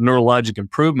making a neurologic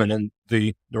improvement in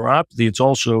the neuropathy, it's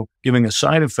also giving a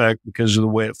side effect because of the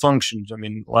way it functions. I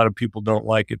mean, a lot of people don't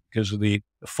like it because of the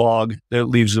fog that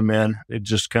leaves them in. It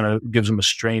just kind of gives them a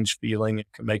strange feeling. It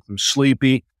can make them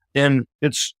sleepy. And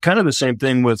it's kind of the same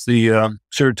thing with the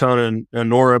serotonin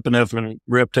and norepinephrine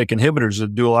reuptake inhibitors, the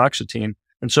dual oxetine.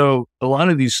 And so a lot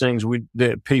of these things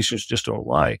the patients just don't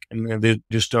like, and they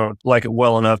just don't like it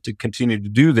well enough to continue to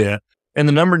do that. And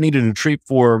the number needed to treat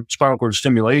for spinal cord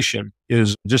stimulation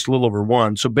is just a little over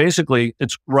 1. So basically,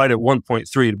 it's right at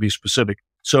 1.3 to be specific.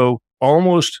 So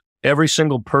almost every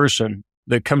single person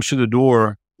that comes through the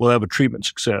door will have a treatment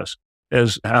success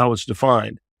as how it's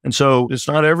defined. And so it's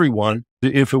not everyone.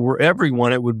 If it were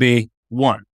everyone, it would be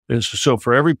 1. So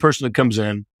for every person that comes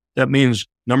in, that means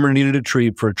number needed to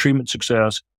treat for a treatment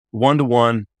success,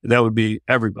 1-to-1, that would be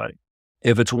everybody.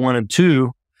 If it's 1 and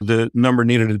 2, the number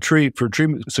needed to treat for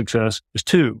treatment success is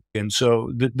 2. And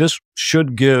so this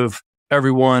should give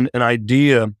everyone an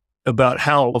idea about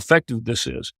how effective this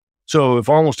is. So if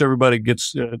almost everybody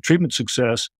gets treatment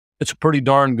success, it's a pretty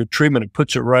darn good treatment. It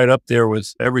puts it right up there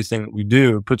with everything that we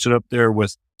do. It puts it up there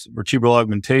with vertebral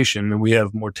augmentation, and we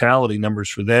have mortality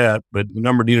numbers for that. But the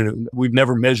number needed, we've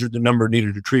never measured the number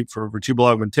needed to treat for vertebral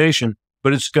augmentation,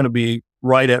 but it's going to be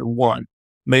right at 1,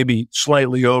 maybe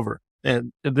slightly over.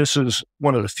 And this is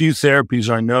one of the few therapies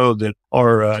I know that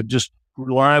are just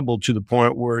reliable to the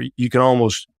point where you can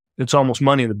it's almost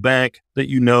money in the bank that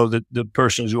you know that the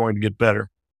person is going to get better.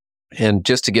 And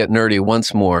just to get nerdy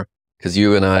once more, because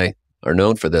you and I are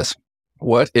known for this,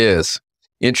 what is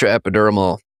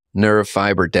intraepidermal nerve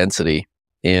fiber density?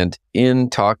 And in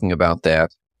talking about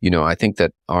that, I think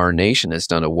that our nation has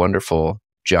done a wonderful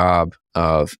job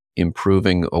of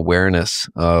improving awareness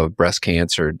of breast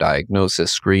cancer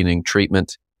diagnosis, screening,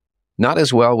 treatment. Not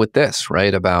as well with this,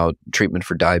 right? About treatment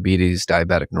for diabetes,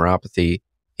 diabetic neuropathy.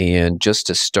 And just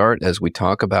to start, as we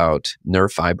talk about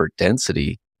nerve fiber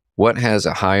density, what has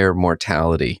a higher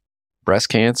mortality, breast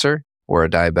cancer or a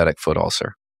diabetic foot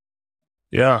ulcer?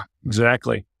 Yeah,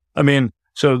 exactly. I mean,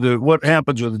 So what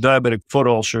happens with a diabetic foot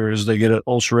ulcer is they get an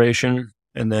ulceration,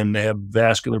 and then they have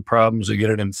vascular problems. They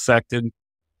get it infected,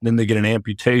 then they get an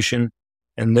amputation,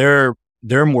 and their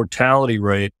mortality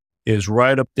rate is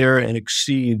right up there and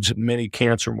exceeds many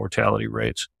cancer mortality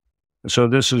rates. And so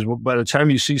this is, by the time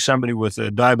you see somebody with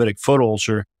a diabetic foot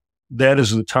ulcer, that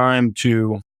is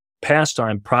the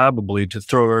pastime probably to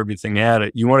throw everything at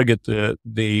it. You want to get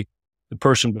the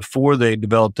person before they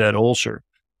develop that ulcer.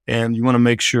 And you want to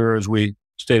make sure, as we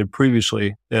stated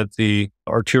previously, that the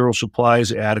arterial supply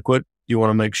is adequate. You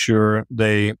want to make sure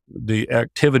the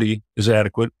activity is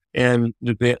adequate. And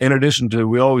in addition to,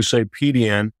 we always say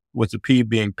PDN, with the P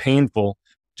being painful,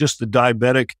 just the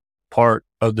diabetic part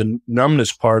of the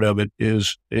numbness part of it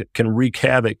can wreak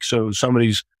havoc. So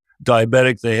somebody's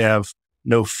diabetic, they have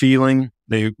no feeling.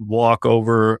 They walk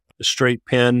over a straight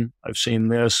pin. I've seen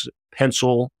this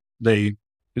pencil. They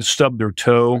stub their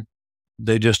toe.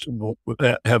 They just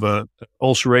have a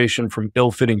ulceration from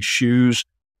ill-fitting shoes.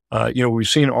 We've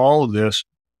seen all of this,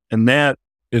 and that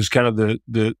is kind of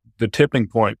the tipping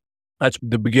point. That's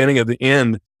the beginning of the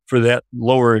end for that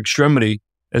lower extremity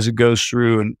as it goes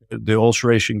through, and the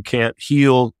ulceration can't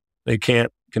heal. They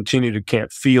can't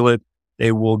feel it.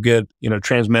 They will get,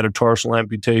 transmetatarsal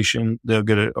amputation. They'll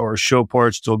get or show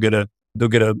parts. They'll get a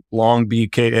long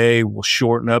BKA, will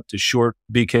shorten up to short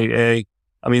BKA.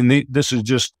 I mean, this is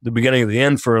just the beginning of the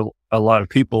end for a lot of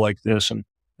people like this. And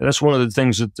that's one of the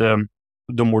things that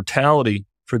the mortality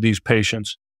for these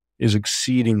patients is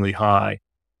exceedingly high.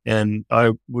 And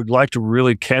I would like to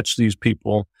really catch these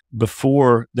people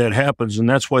before that happens. And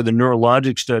that's why the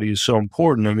neurologic study is so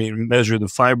important. I mean, measure the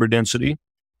fiber density,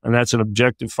 and that's an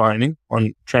objective finding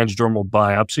on transdermal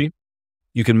biopsy.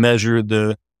 You can measure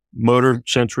the motor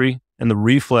sensory and the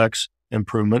reflex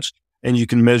improvements, and you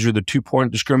can measure the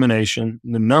 2-point discrimination,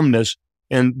 the numbness.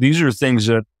 And these are things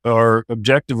that are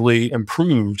objectively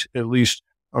improved, at least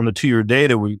on the 2-year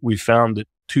data. We found that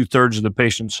 2/3 of the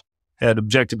patients had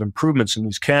objective improvements in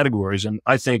these categories. And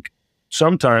I think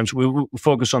sometimes we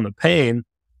focus on the pain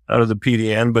out of the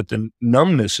PDN, but the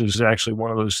numbness is actually one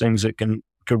of those things that could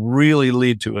really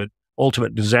lead to an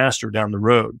ultimate disaster down the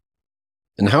road.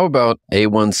 And how about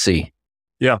A1C?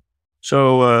 Yeah.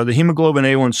 So the hemoglobin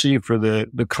A1C for the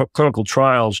clinical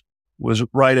trials was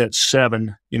right at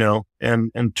 7,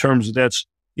 and in terms of that's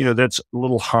a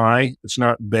little high. It's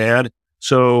not bad.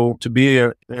 So to be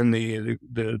in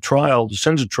the trial, the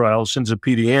Senza trial, Senza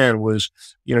PDN was,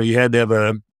 you had to have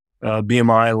a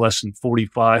BMI less than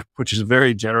 45, which is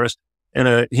very generous, and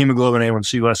a hemoglobin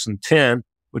A1C less than 10,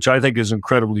 which I think is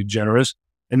incredibly generous.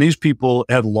 And these people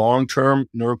had long-term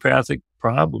neuropathic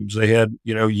problems. They had,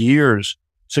 years,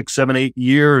 6, 7, 8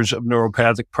 years of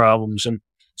neuropathic problems. And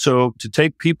so to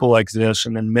take people like this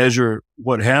and then measure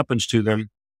what happens to them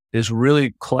is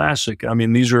really classic. I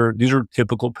mean, these are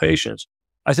typical patients.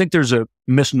 I think there's a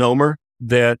misnomer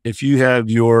that if you have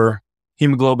your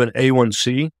hemoglobin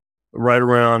A1C right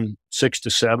around 6 to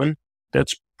 7,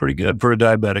 that's pretty good for a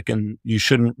diabetic, and you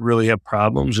shouldn't really have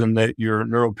problems, and that your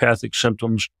neuropathic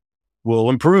symptoms will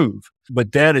improve.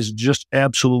 But that is just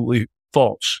absolutely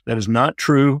false. That is not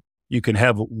true. You can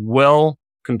have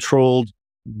well-controlled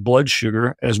blood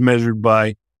sugar as measured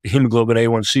by hemoglobin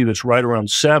A1C that's right around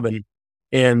 7,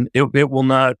 and it will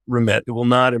not remit. It will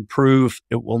not improve.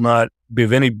 It will not be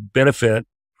of any benefit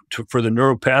for the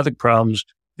neuropathic problems.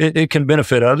 It can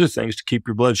benefit other things to keep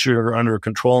your blood sugar under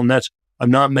control. And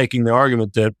I'm not making the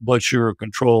argument that blood sugar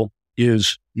control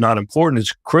is not important.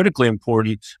 It's critically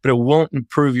important, but it won't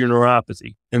improve your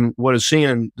neuropathy. And what is seen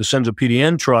in the Senza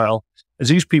PDN trial is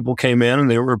these people came in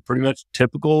and they were pretty much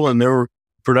typical, and they were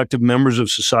productive members of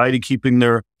society, keeping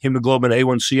their hemoglobin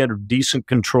A1C under decent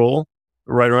control,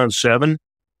 right around 7.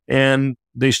 And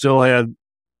they still had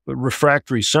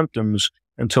refractory symptoms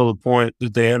until the point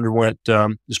that they underwent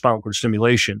the spinal cord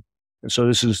stimulation. And so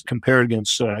this is compared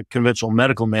against conventional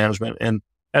medical management. And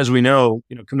as we know,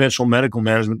 conventional medical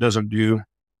management doesn't do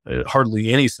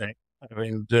hardly anything. I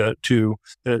mean,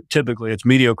 typically it's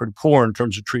mediocre to poor in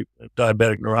terms of treatment of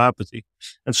diabetic neuropathy.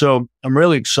 And so I'm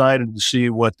really excited to see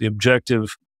what the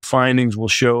objective findings will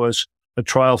show us. A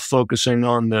trial focusing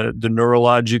on the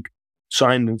neurologic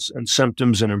signs and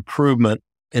symptoms and improvement,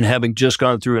 and having just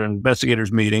gone through an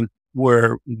investigators meeting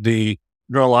where the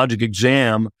neurologic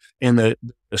exam and the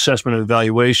assessment and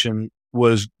evaluation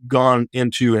was gone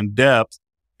into in depth.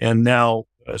 And now,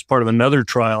 as part of another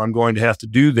trial, I'm going to have to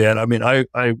do that. I mean, I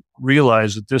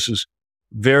realize that this is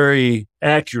very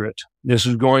accurate. This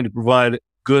is going to provide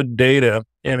good data,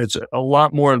 and it's a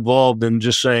lot more involved than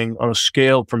just saying on a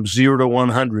scale from 0 to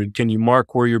 100, can you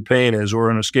mark where your pain is? Or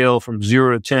on a scale from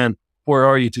 0 to 10, where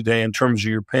are you today in terms of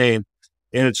your pain?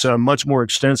 And it's much more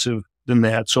extensive than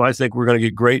that. So I think we're going to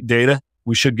get great data.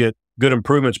 We should get good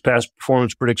improvements. Past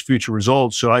performance predicts future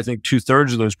results. So I think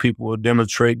 2/3 of those people will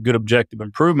demonstrate good objective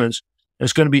improvements. And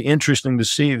it's going to be interesting to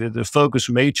see that the focus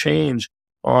may change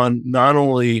on not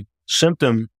only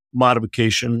symptom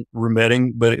modification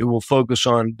remitting, but it will focus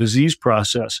on disease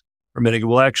process remitting. It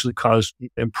will actually cause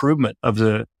improvement of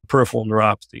the peripheral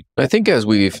neuropathy. I think as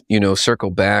we've,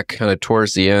 circled back kind of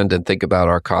towards the end and think about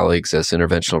our colleagues as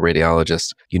interventional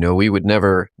radiologists, we would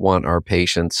never want our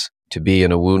patients to be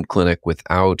in a wound clinic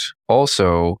without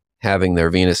also having their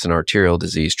venous and arterial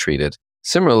disease treated.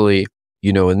 Similarly,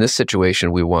 in this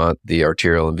situation, we want the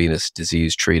arterial and venous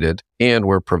disease treated, and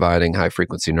we're providing high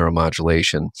frequency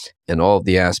neuromodulation and all of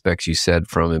the aspects you said,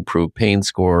 from improved pain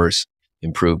scores,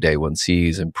 improved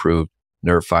A1Cs, improved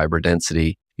nerve fiber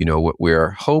density. What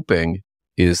we're hoping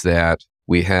is that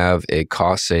we have a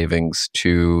cost savings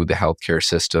to the healthcare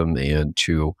system and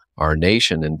to our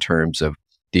nation in terms of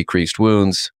decreased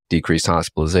wounds, decreased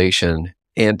hospitalization.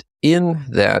 And in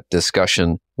that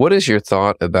discussion, what is your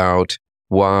thought about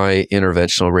why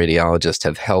interventional radiologists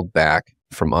have held back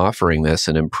from offering this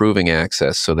and improving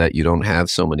access so that you don't have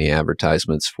so many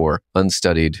advertisements for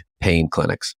unstudied pain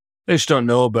clinics? They just don't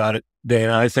know about it,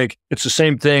 Dana. I think it's the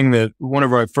same thing that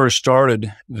whenever I first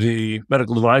started, the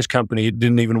medical device company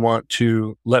didn't even want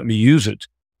to let me use it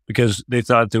because they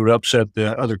thought they would upset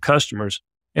the other customers.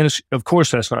 And of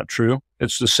course, that's not true.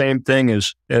 It's the same thing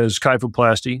as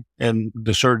kyphoplasty and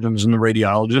the surgeons and the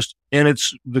radiologists. And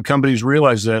it's the companies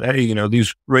realize that, hey,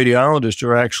 these radiologists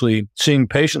are actually seeing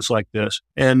patients like this.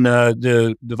 And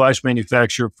the device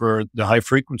manufacturer for the high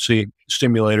frequency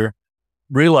stimulator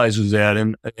realizes that.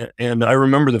 And I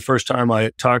remember the first time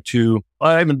I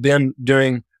haven't been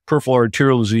doing peripheral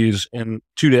arterial disease in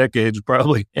 2 decades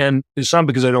probably. And it's not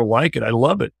because I don't like it. I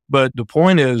love it. But the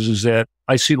point is that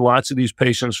I see lots of these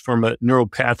patients from a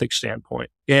neuropathic standpoint.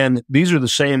 And these are the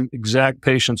same exact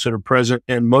patients that are present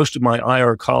in most of my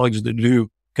IR colleagues that do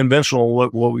conventional,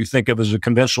 what we think of as a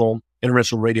conventional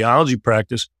interventional radiology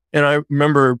practice. And I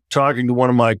remember talking to one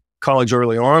of my colleagues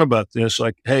early on about this,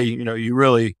 like, hey, you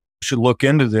really should look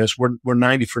into this. We're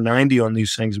 90 for 90 on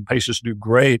these things and patients do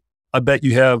great. I bet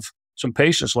you have some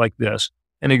patients like this.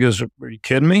 And he goes, are you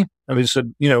kidding me? I mean, he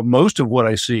said, most of what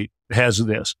I see has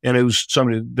this. And it was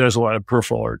somebody that does a lot of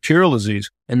peripheral arterial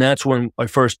disease. And that's when I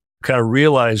first kind of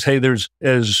realized, hey,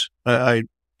 I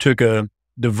took a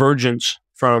divergence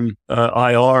from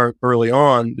IR early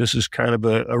on. This is kind of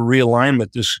a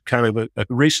realignment. This is kind of a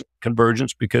recent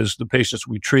convergence because the patients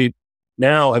we treat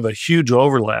now have a huge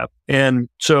overlap. And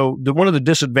so one of the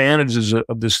disadvantages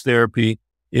of this therapy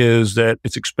is that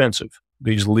it's expensive.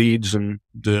 These leads and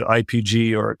the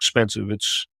IPG are expensive.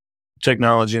 It's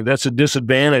technology. That's a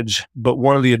disadvantage. But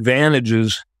one of the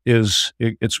advantages is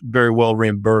it's very well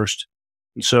reimbursed.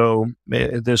 And so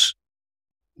the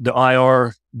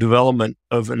IR development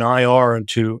of an IR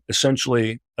into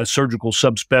essentially a surgical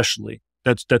subspecialty,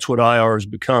 that's what IR has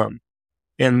become.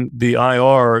 And the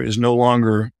IR is no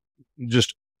longer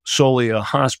just solely a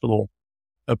hospital,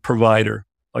 a provider,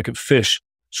 like a fish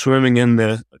swimming in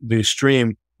the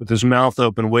stream with his mouth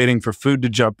open, waiting for food to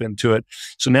jump into it.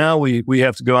 So now we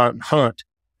have to go out and hunt,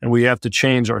 and we have to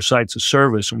change our sites of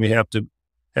service, and we have to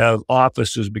have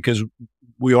offices because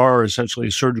we are essentially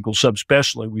a surgical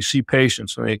subspecialty. We see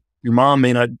patients. Your mom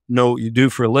may not know what you do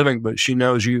for a living, but she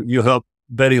knows you help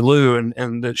Betty Lou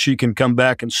and that she can come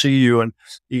back and see you. And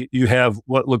you have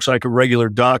what looks like a regular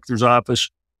doctor's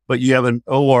office, but you have an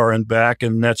OR in back,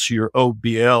 and that's your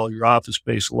OBL, your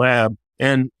office-based lab.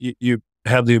 And you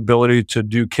have the ability to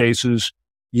do cases,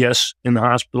 yes, in the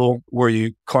hospital where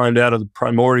you climbed out of the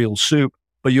primordial soup,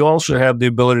 but you also have the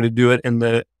ability to do it in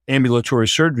the ambulatory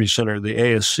surgery center, the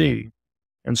ASC.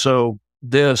 And so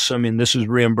this is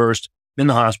reimbursed in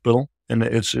the hospital, and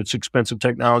it's expensive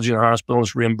technology in the hospital.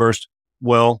 It's reimbursed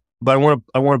well, but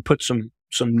I want to put some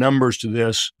numbers to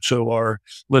this so our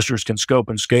listeners can scope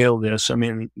and scale this. I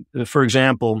mean, for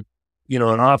example, an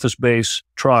office-based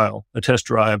trial, a test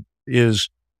drive, is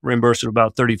reimbursed at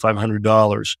about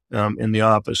 $3,500 in the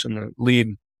office, and the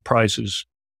lead price is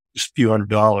just a few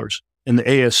 $100s. In the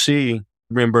ASC,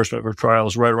 reimbursement for trial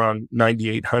is right around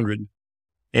 $9,800,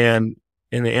 and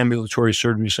in the ambulatory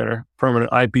surgery center,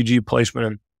 permanent IPG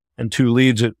placement and 2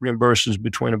 leads, it reimburses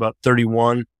between about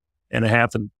 $31,500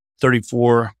 and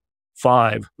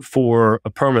 $34,500 for a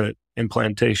permanent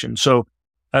implantation. So,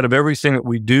 out of everything that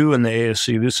we do in the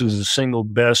ASC, this is the single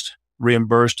best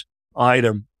reimbursed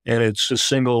item. And it's a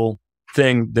single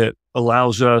thing that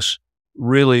allows us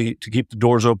really to keep the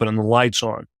doors open and the lights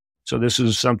on. So this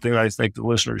is something I think the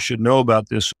listeners should know about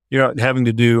this. You're not having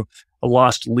to do a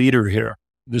lost leader here.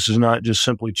 This is not just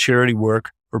simply charity work.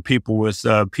 for people with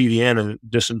PDN, a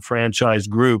disenfranchised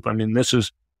group. I mean, this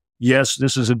is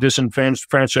a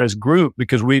disenfranchised group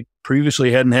because we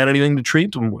previously hadn't had anything to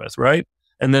treat them with, right?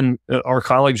 And then our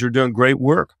colleagues are doing great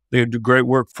work. They do great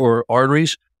work for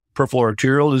arteries, peripheral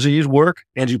arterial disease work,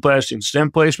 angioplasty and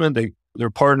stent placement. Their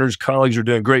partners, colleagues are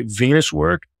doing great venous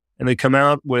work, and they come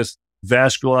out with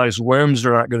vascularized limbs.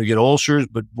 They're not going to get ulcers,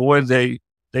 but boy, they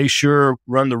sure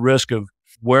run the risk of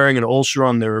wearing an ulcer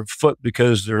on their foot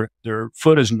because their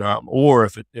foot is numb, or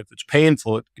if it's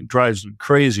painful, it drives them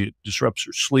crazy. It disrupts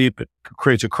their sleep. It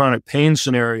creates a chronic pain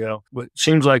scenario. But it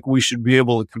seems like we should be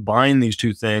able to combine these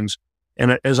two things.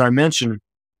 And as I mentioned,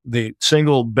 the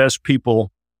single best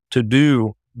people to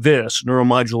do this,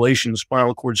 neuromodulation,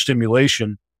 spinal cord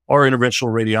stimulation, are interventional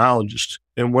radiologists.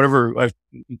 And whenever I've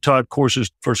taught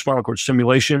courses for spinal cord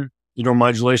stimulation,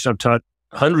 neuromodulation, I've taught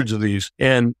hundreds of these.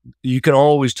 And you can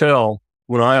always tell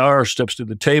when IR steps to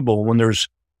the table, when there's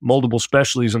multiple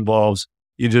specialties involved,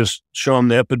 you just show them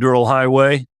the epidural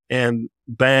highway and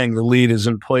bang, the lead is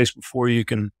in place before you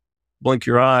can blink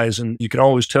your eyes. And you can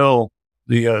always tell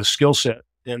the skill set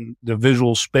and the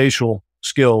visual spatial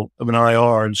skill of an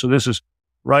IR. And so this is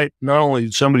right, not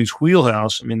only somebody's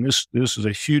wheelhouse. I mean, this is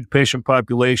a huge patient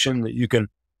population that you can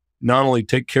not only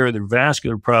take care of their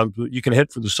vascular problems, but you can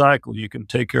hit for the cycle. You can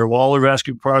take care of all their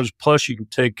vascular problems, plus you can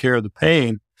take care of the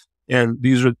pain. And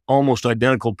these are almost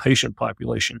identical patient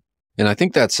population. And I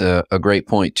think that's a great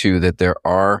point too, that there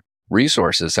are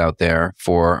resources out there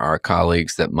for our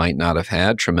colleagues that might not have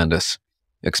had tremendous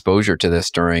exposure to this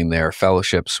during their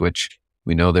fellowships, which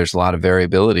we know there's a lot of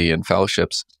variability in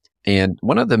fellowships. And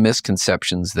one of the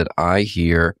misconceptions that I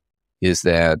hear is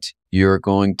that you're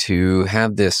going to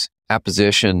have this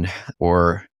apposition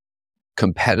or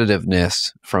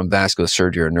competitiveness from vascular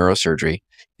surgery or neurosurgery.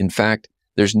 In fact,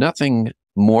 there's nothing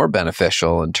more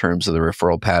beneficial in terms of the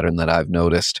referral pattern that I've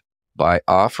noticed by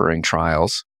offering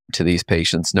trials to these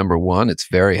patients. Number one, it's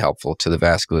very helpful to the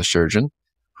vascular surgeon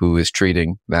who is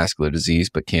treating vascular disease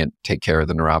but can't take care of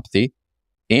the neuropathy.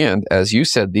 And as you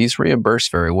said, these reimburse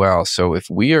very well. So if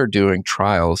we are doing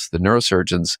trials, the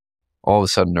neurosurgeons all of a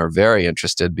sudden are very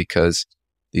interested because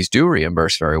these do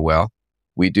reimburse very well.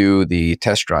 We do the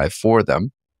test drive for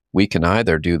them. We can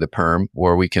either do the perm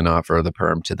or we can offer the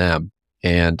perm to them.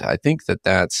 And I think that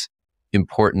that's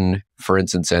important. For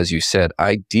instance, as you said,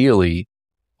 ideally,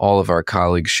 all of our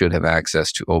colleagues should have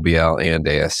access to OBL and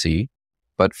ASC.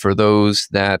 But for those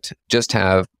that just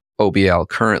have OBL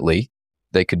currently,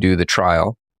 they could do the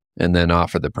trial and then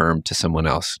offer the perm to someone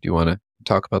else. Do you want to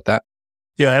talk about that?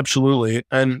 Yeah, absolutely.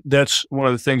 And that's one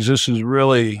of the things. This is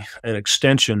really an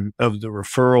extension of the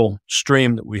referral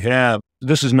stream that we have.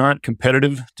 This is not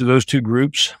competitive to those two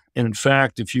groups. And in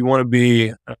fact, if you want to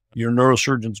be your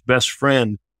neurosurgeon's best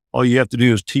friend, all you have to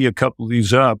do is tee a couple of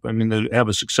these up. I mean, they have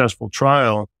a successful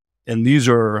trial. And these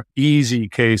are easy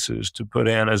cases to put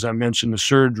in. As I mentioned, the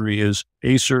surgery is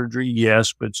a surgery,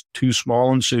 yes, but it's two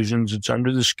small incisions. It's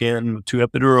under the skin with two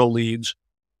epidural leads.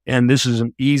 And this is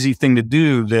an easy thing to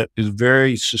do that is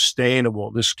very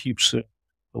sustainable. This keeps the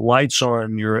lights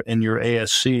on in your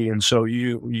ASC. And so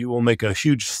you will make a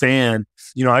huge fan.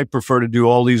 You know, I prefer to do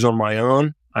all these on my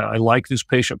own. I like this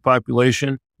patient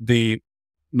population. The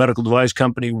medical device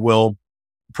company will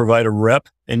provide a rep,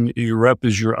 and your rep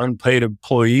is your unpaid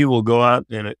employee. Will go out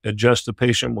and adjust the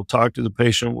patient. We'll talk to the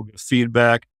patient. We'll get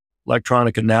feedback,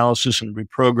 electronic analysis, and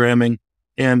reprogramming.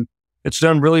 And it's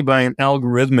done really by an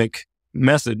algorithmic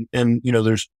method. And, you know,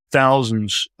 there's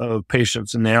thousands of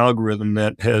patients in the algorithm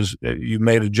that has, you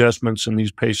made adjustments and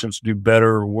these patients do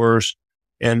better or worse.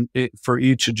 And for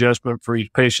each adjustment, for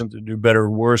each patient to do better or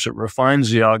worse, it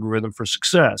refines the algorithm for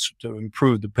success to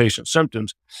improve the patient's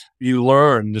symptoms. You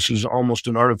learn, this is almost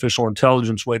an artificial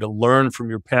intelligence way to learn from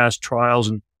your past trials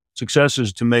and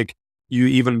successes to make you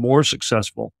even more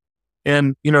successful.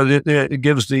 And, you know, it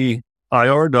gives the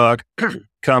IR doc,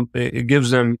 it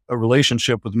gives them a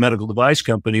relationship with the medical device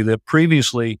company that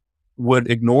previously would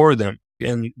ignore them.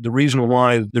 And the reason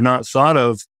why they're not thought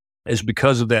of is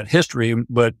because of that history.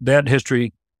 But that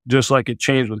history, just like it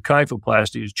changed with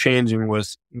kyphoplasty, is changing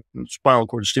with spinal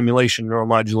cord stimulation,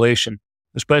 neuromodulation,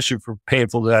 especially for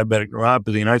painful diabetic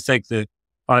neuropathy. And I think that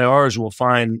IRs will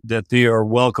find that they are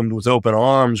welcomed with open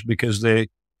arms because they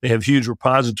have huge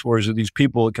repositories of these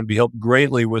people that can be helped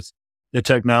greatly with the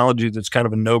technology that's kind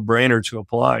of a no-brainer to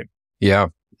apply. Yeah,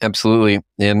 absolutely.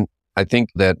 And I think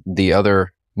that the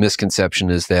other misconception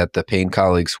is that the pain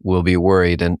colleagues will be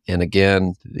worried. And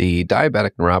again, the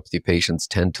diabetic neuropathy patients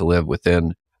tend to live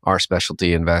within our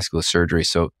specialty in vascular surgery.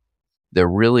 So they're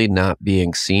really not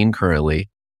being seen currently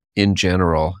in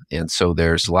general. And so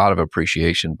there's a lot of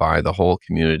appreciation by the whole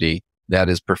community that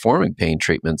is performing pain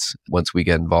treatments once we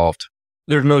get involved.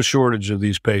 There's no shortage of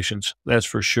these patients, that's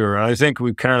for sure. I think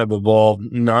we've kind of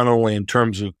evolved not only in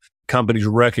terms of companies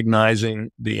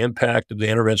recognizing the impact of the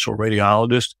interventional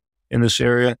radiologist in this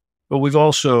area, but we've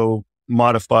also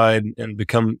modified and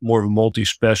become more of a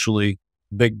multi-specialty,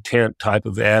 big tent type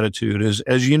of attitude.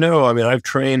 As you know, I mean, I've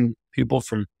trained people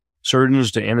from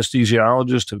surgeons to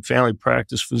anesthesiologists to family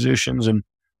practice physicians, and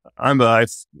I'm a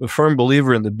firm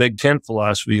believer in the big tent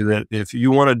philosophy that if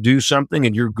you want to do something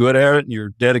and you're good at it and you're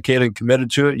dedicated and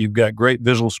committed to it, you've got great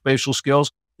visual spatial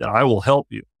skills, then I will help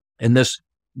you. And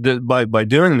by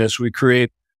doing this, we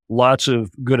create lots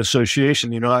of good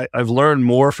association. I've learned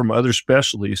more from other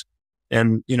specialties.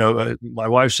 And, my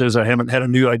wife says I haven't had a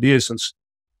new idea since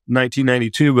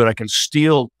 1992, but I can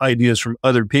steal ideas from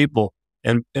other people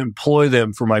and employ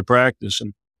them for my practice.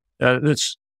 And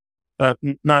it's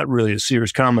not really a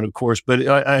serious comment, of course, but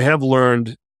I have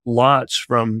learned lots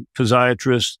from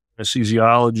physiatrists,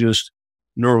 anesthesiologists,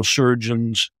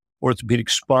 neurosurgeons, orthopedic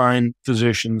spine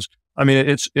physicians. I mean,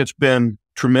 it's been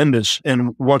tremendous.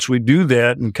 And once we do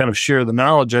that and kind of share the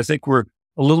knowledge, I think we're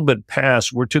a little bit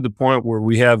past. We're to the point where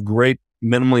we have great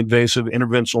minimally invasive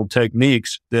interventional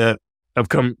techniques that have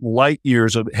come light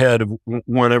years ahead of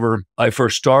whenever I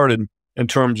first started in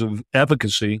terms of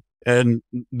efficacy. And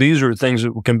these are things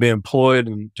that can be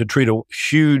employed to treat a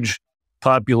huge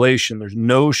population. There's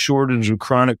no shortage of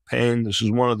chronic pain. This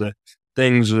is one of the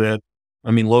things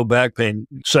low back pain,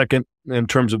 second in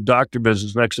terms of doctor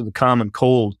business, next to the common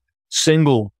cold,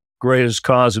 single greatest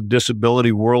cause of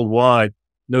disability worldwide.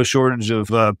 No shortage of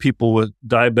people with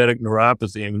diabetic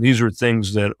neuropathy. I mean, these are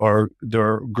things that are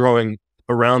growing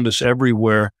around us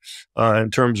everywhere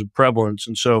in terms of prevalence.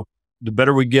 And so the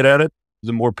better we get at it,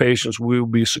 the more patients we will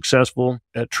be successful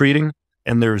at treating.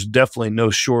 And there's definitely no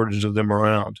shortage of them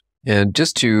around. And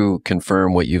just to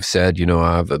confirm what you've said,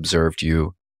 I've observed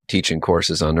you teaching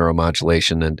courses on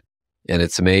neuromodulation, and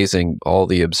it's amazing. All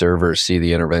the observers see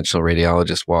the interventional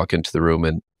radiologist walk into the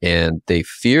room and they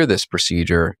fear this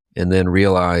procedure and then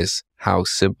realize how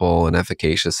simple and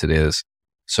efficacious it is.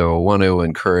 So I want to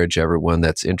encourage everyone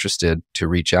that's interested to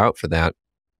reach out for that.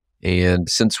 And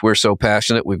since we're so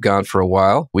passionate, we've gone for a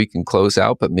while, we can close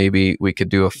out, but maybe we could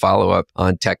do a follow-up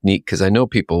on technique, because I know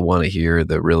people want to hear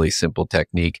the really simple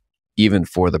technique, even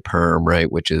for the perm,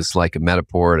 right? Which is like a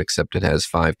Metaport, except it has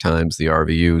 5 times the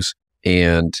RVUs.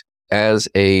 And as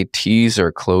a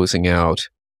teaser closing out,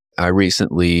 I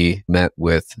recently met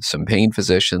with some pain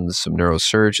physicians, some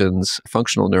neurosurgeons,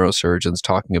 functional neurosurgeons,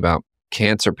 talking about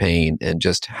cancer pain and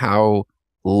just how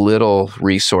little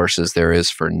resources there is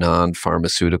for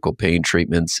non-pharmaceutical pain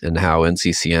treatments, and how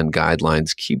NCCN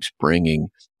guidelines keeps bringing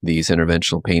these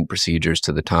interventional pain procedures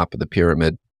to the top of the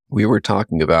pyramid. We were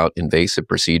talking about invasive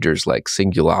procedures like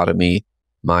cingulotomy,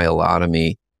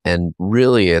 myelotomy, and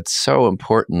really it's so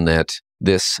important that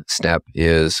this step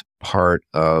is part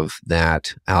of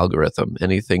that algorithm.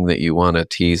 Anything that you want to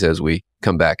tease as we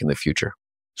come back in the future?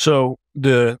 So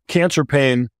the cancer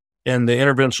pain and the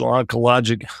interventional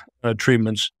oncologic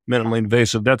treatments, minimally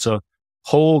invasive, that's a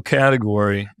whole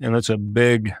category, and that's a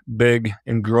big, big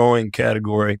and growing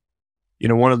category.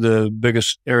 One of the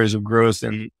biggest areas of growth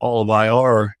in all of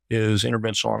IR is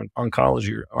interventional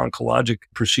oncology or oncologic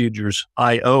procedures,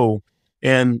 IO.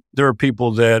 And there are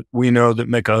people that we know that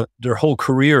make their whole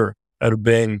career out of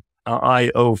being an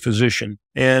IO physician.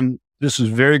 And this is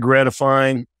very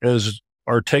gratifying as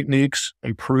our techniques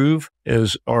improve,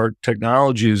 as our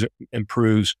technologies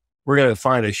improves. We're going to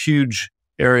find a huge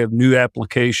area of new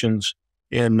applications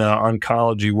in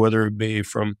oncology, whether it be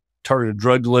from targeted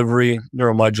drug delivery,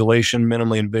 neuromodulation,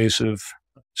 minimally invasive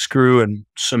screw and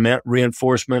cement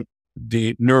reinforcement,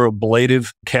 the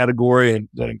neuroablative category, and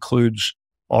that includes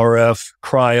RF,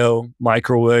 cryo,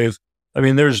 microwave. I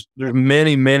mean, there's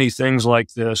many, many things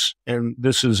like this, and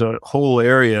this is a whole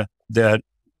area that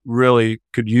really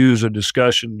could use a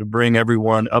discussion to bring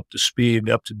everyone up to speed,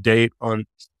 up to date on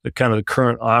the kind of the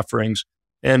current offerings.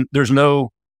 And there's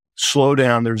no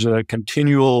slowdown. There's a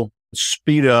continual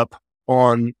speed up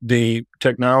on the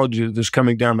technology that's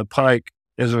coming down the pike.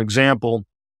 As an example,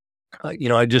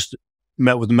 I just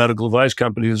met with a medical device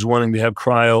company who's wanting to have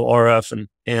cryo, RF,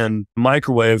 and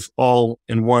microwave all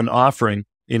in one offering.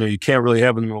 You can't really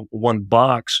have them in one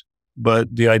box,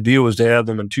 but the idea was to have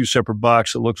them in 2 separate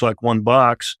boxes that looks like one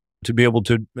box to be able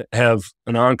to have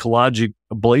an oncologic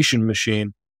ablation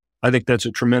machine. I think that's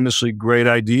a tremendously great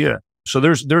idea. So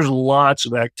there's lots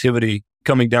of activity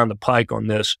coming down the pike on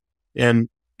this, and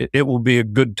it will be a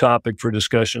good topic for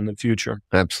discussion in the future.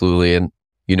 Absolutely. And,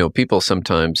 people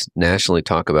sometimes nationally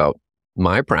talk about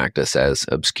my practice as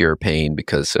obscure pain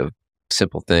because of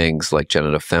simple things like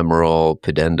genitofemoral,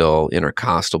 pudendal,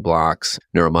 intercostal blocks,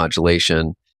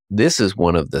 neuromodulation. This is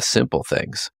one of the simple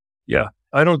things. Yeah.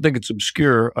 I don't think it's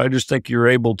obscure. I just think you're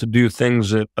able to do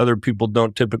things that other people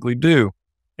don't typically do.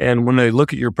 And when they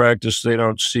look at your practice, they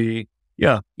don't see,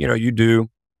 you do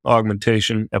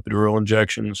augmentation, epidural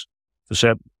injections,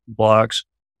 facet blocks.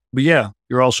 But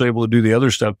you're also able to do the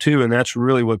other stuff too. And that's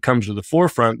really what comes to the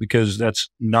forefront because that's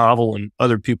novel and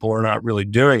other people are not really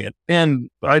doing it. And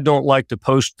I don't like to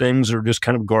post things that are just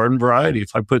kind of garden variety.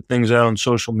 If I put things out on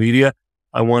social media,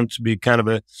 I want it to be kind of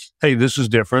a, hey, this is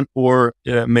different, or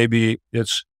maybe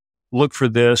it's look for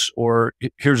this, or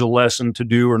here's a lesson to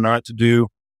do or not to do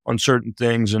on certain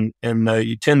things. And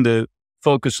you tend to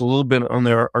focus a little bit on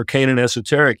the arcane and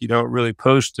esoteric. You don't really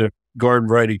post the garden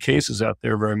variety cases out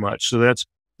there very much. So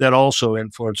that also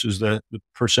influences the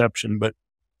perception. But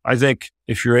I think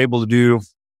if you're able to do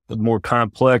the more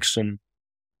complex and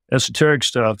esoteric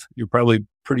stuff, you're probably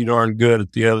pretty darn good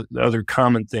at the other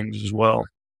common things as well.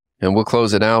 And we'll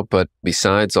close it out. But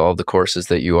besides all the courses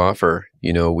that you offer,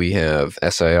 we have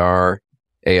SIR,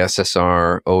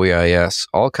 ASSR, OEIS,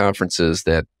 all conferences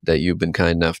that you've been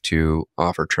kind enough to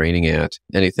offer training at.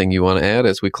 Anything you want to add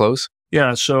as we close?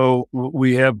 Yeah. So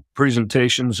we have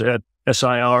presentations at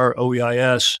SIR,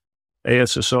 OEIS,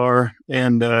 ASSR.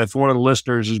 And if one of the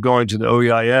listeners is going to the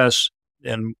OEIS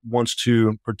and wants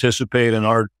to participate in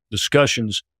our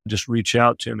discussions, just reach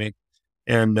out to me.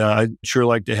 And I'd sure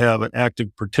like to have an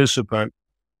active participant.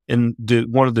 And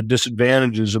one of the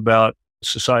disadvantages about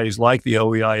societies like the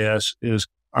OEIS is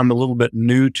I'm a little bit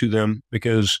new to them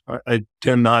because I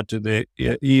tend not to.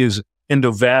 He is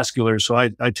endovascular, so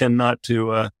I tend not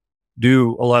to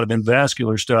do a lot of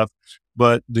endovascular stuff.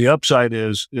 But the upside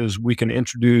is we can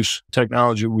introduce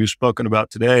technology we've spoken about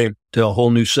today to a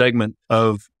whole new segment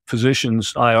of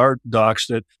physicians, IR docs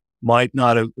that might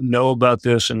not know about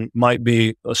this and might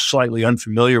be slightly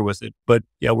unfamiliar with it. But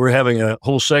we're having a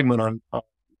whole segment on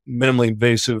minimally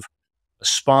invasive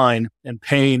spine and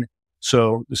pain.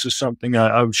 So this is something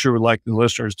I would sure would like the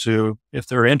listeners to, if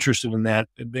they're interested in that,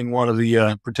 being one of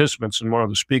the participants and one of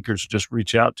the speakers, just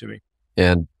reach out to me.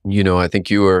 And, I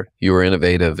think you were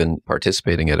innovative in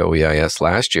participating at OEIS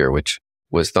last year, which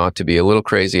was thought to be a little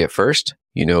crazy at first,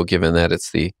 given that it's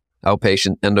the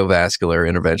Outpatient Endovascular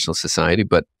Interventional Society,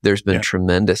 but there's been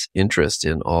tremendous interest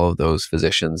in all of those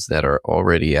physicians that are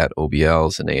already at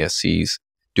OBLs and ASCs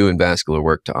doing vascular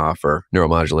work to offer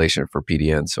neuromodulation for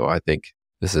PDN. So I think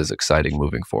this is exciting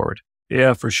moving forward.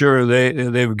 Yeah, for sure.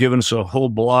 They've given us a whole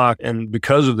block. And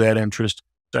because of that interest,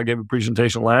 I gave a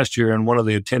presentation last year and one of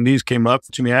the attendees came up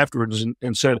to me afterwards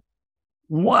and said,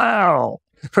 wow,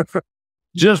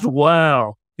 just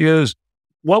wow. He goes,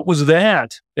 what was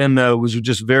that? And was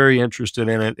just very interested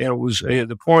in it. And it was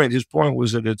his point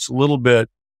was that it's a little bit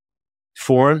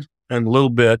foreign and a little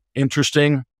bit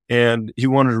interesting. And he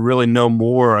wanted to really know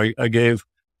more. I gave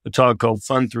a talk called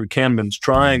Fun Through Kahneman's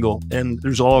Triangle. And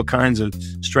there's all kinds of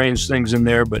strange things in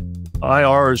there. But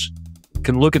IRs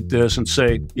can look at this and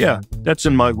say, yeah, that's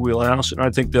in my wheelhouse. And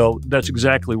I think that's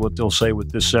exactly what they'll say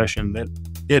with this session, that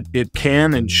it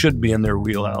can and should be in their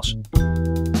wheelhouse.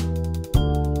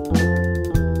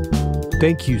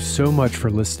 Thank you so much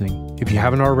for listening. If you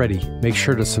haven't already, make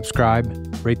sure to subscribe,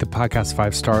 rate the podcast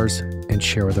 5 stars, and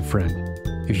share with a friend.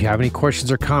 If you have any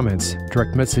questions or comments,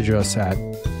 direct message us at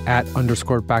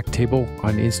 @_BackTable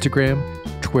on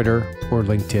Instagram, Twitter, or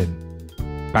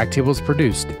LinkedIn. BackTable is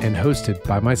produced and hosted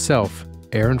by myself,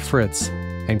 Aaron Fritz,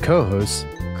 and co-hosts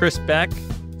Chris Beck,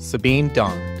 Sabine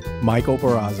Dong, Michael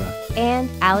Barraza, and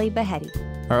Ali Behetti.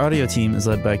 Our audio team is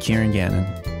led by Kieran Gannon,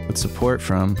 with support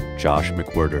from Josh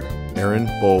McWhirter, Aaron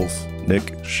Bowles, Nick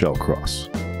Shellcross,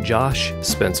 Josh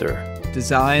Spencer.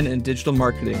 Design and digital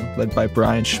marketing led by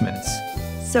Brian Schmitz.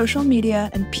 Social media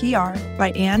and PR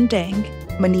by Ann Dang,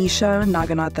 Manisha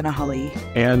Naganathanahali,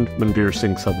 and Manveer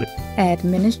Singh Sabri.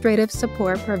 Administrative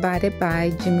support provided by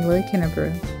Jamila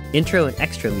Kinnebrew. Intro and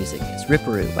extra music is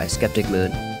Ripperoo by Skeptic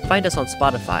Moon. Find us on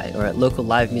Spotify or at local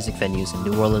live music venues in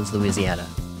New Orleans, Louisiana.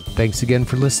 Thanks again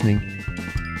for listening.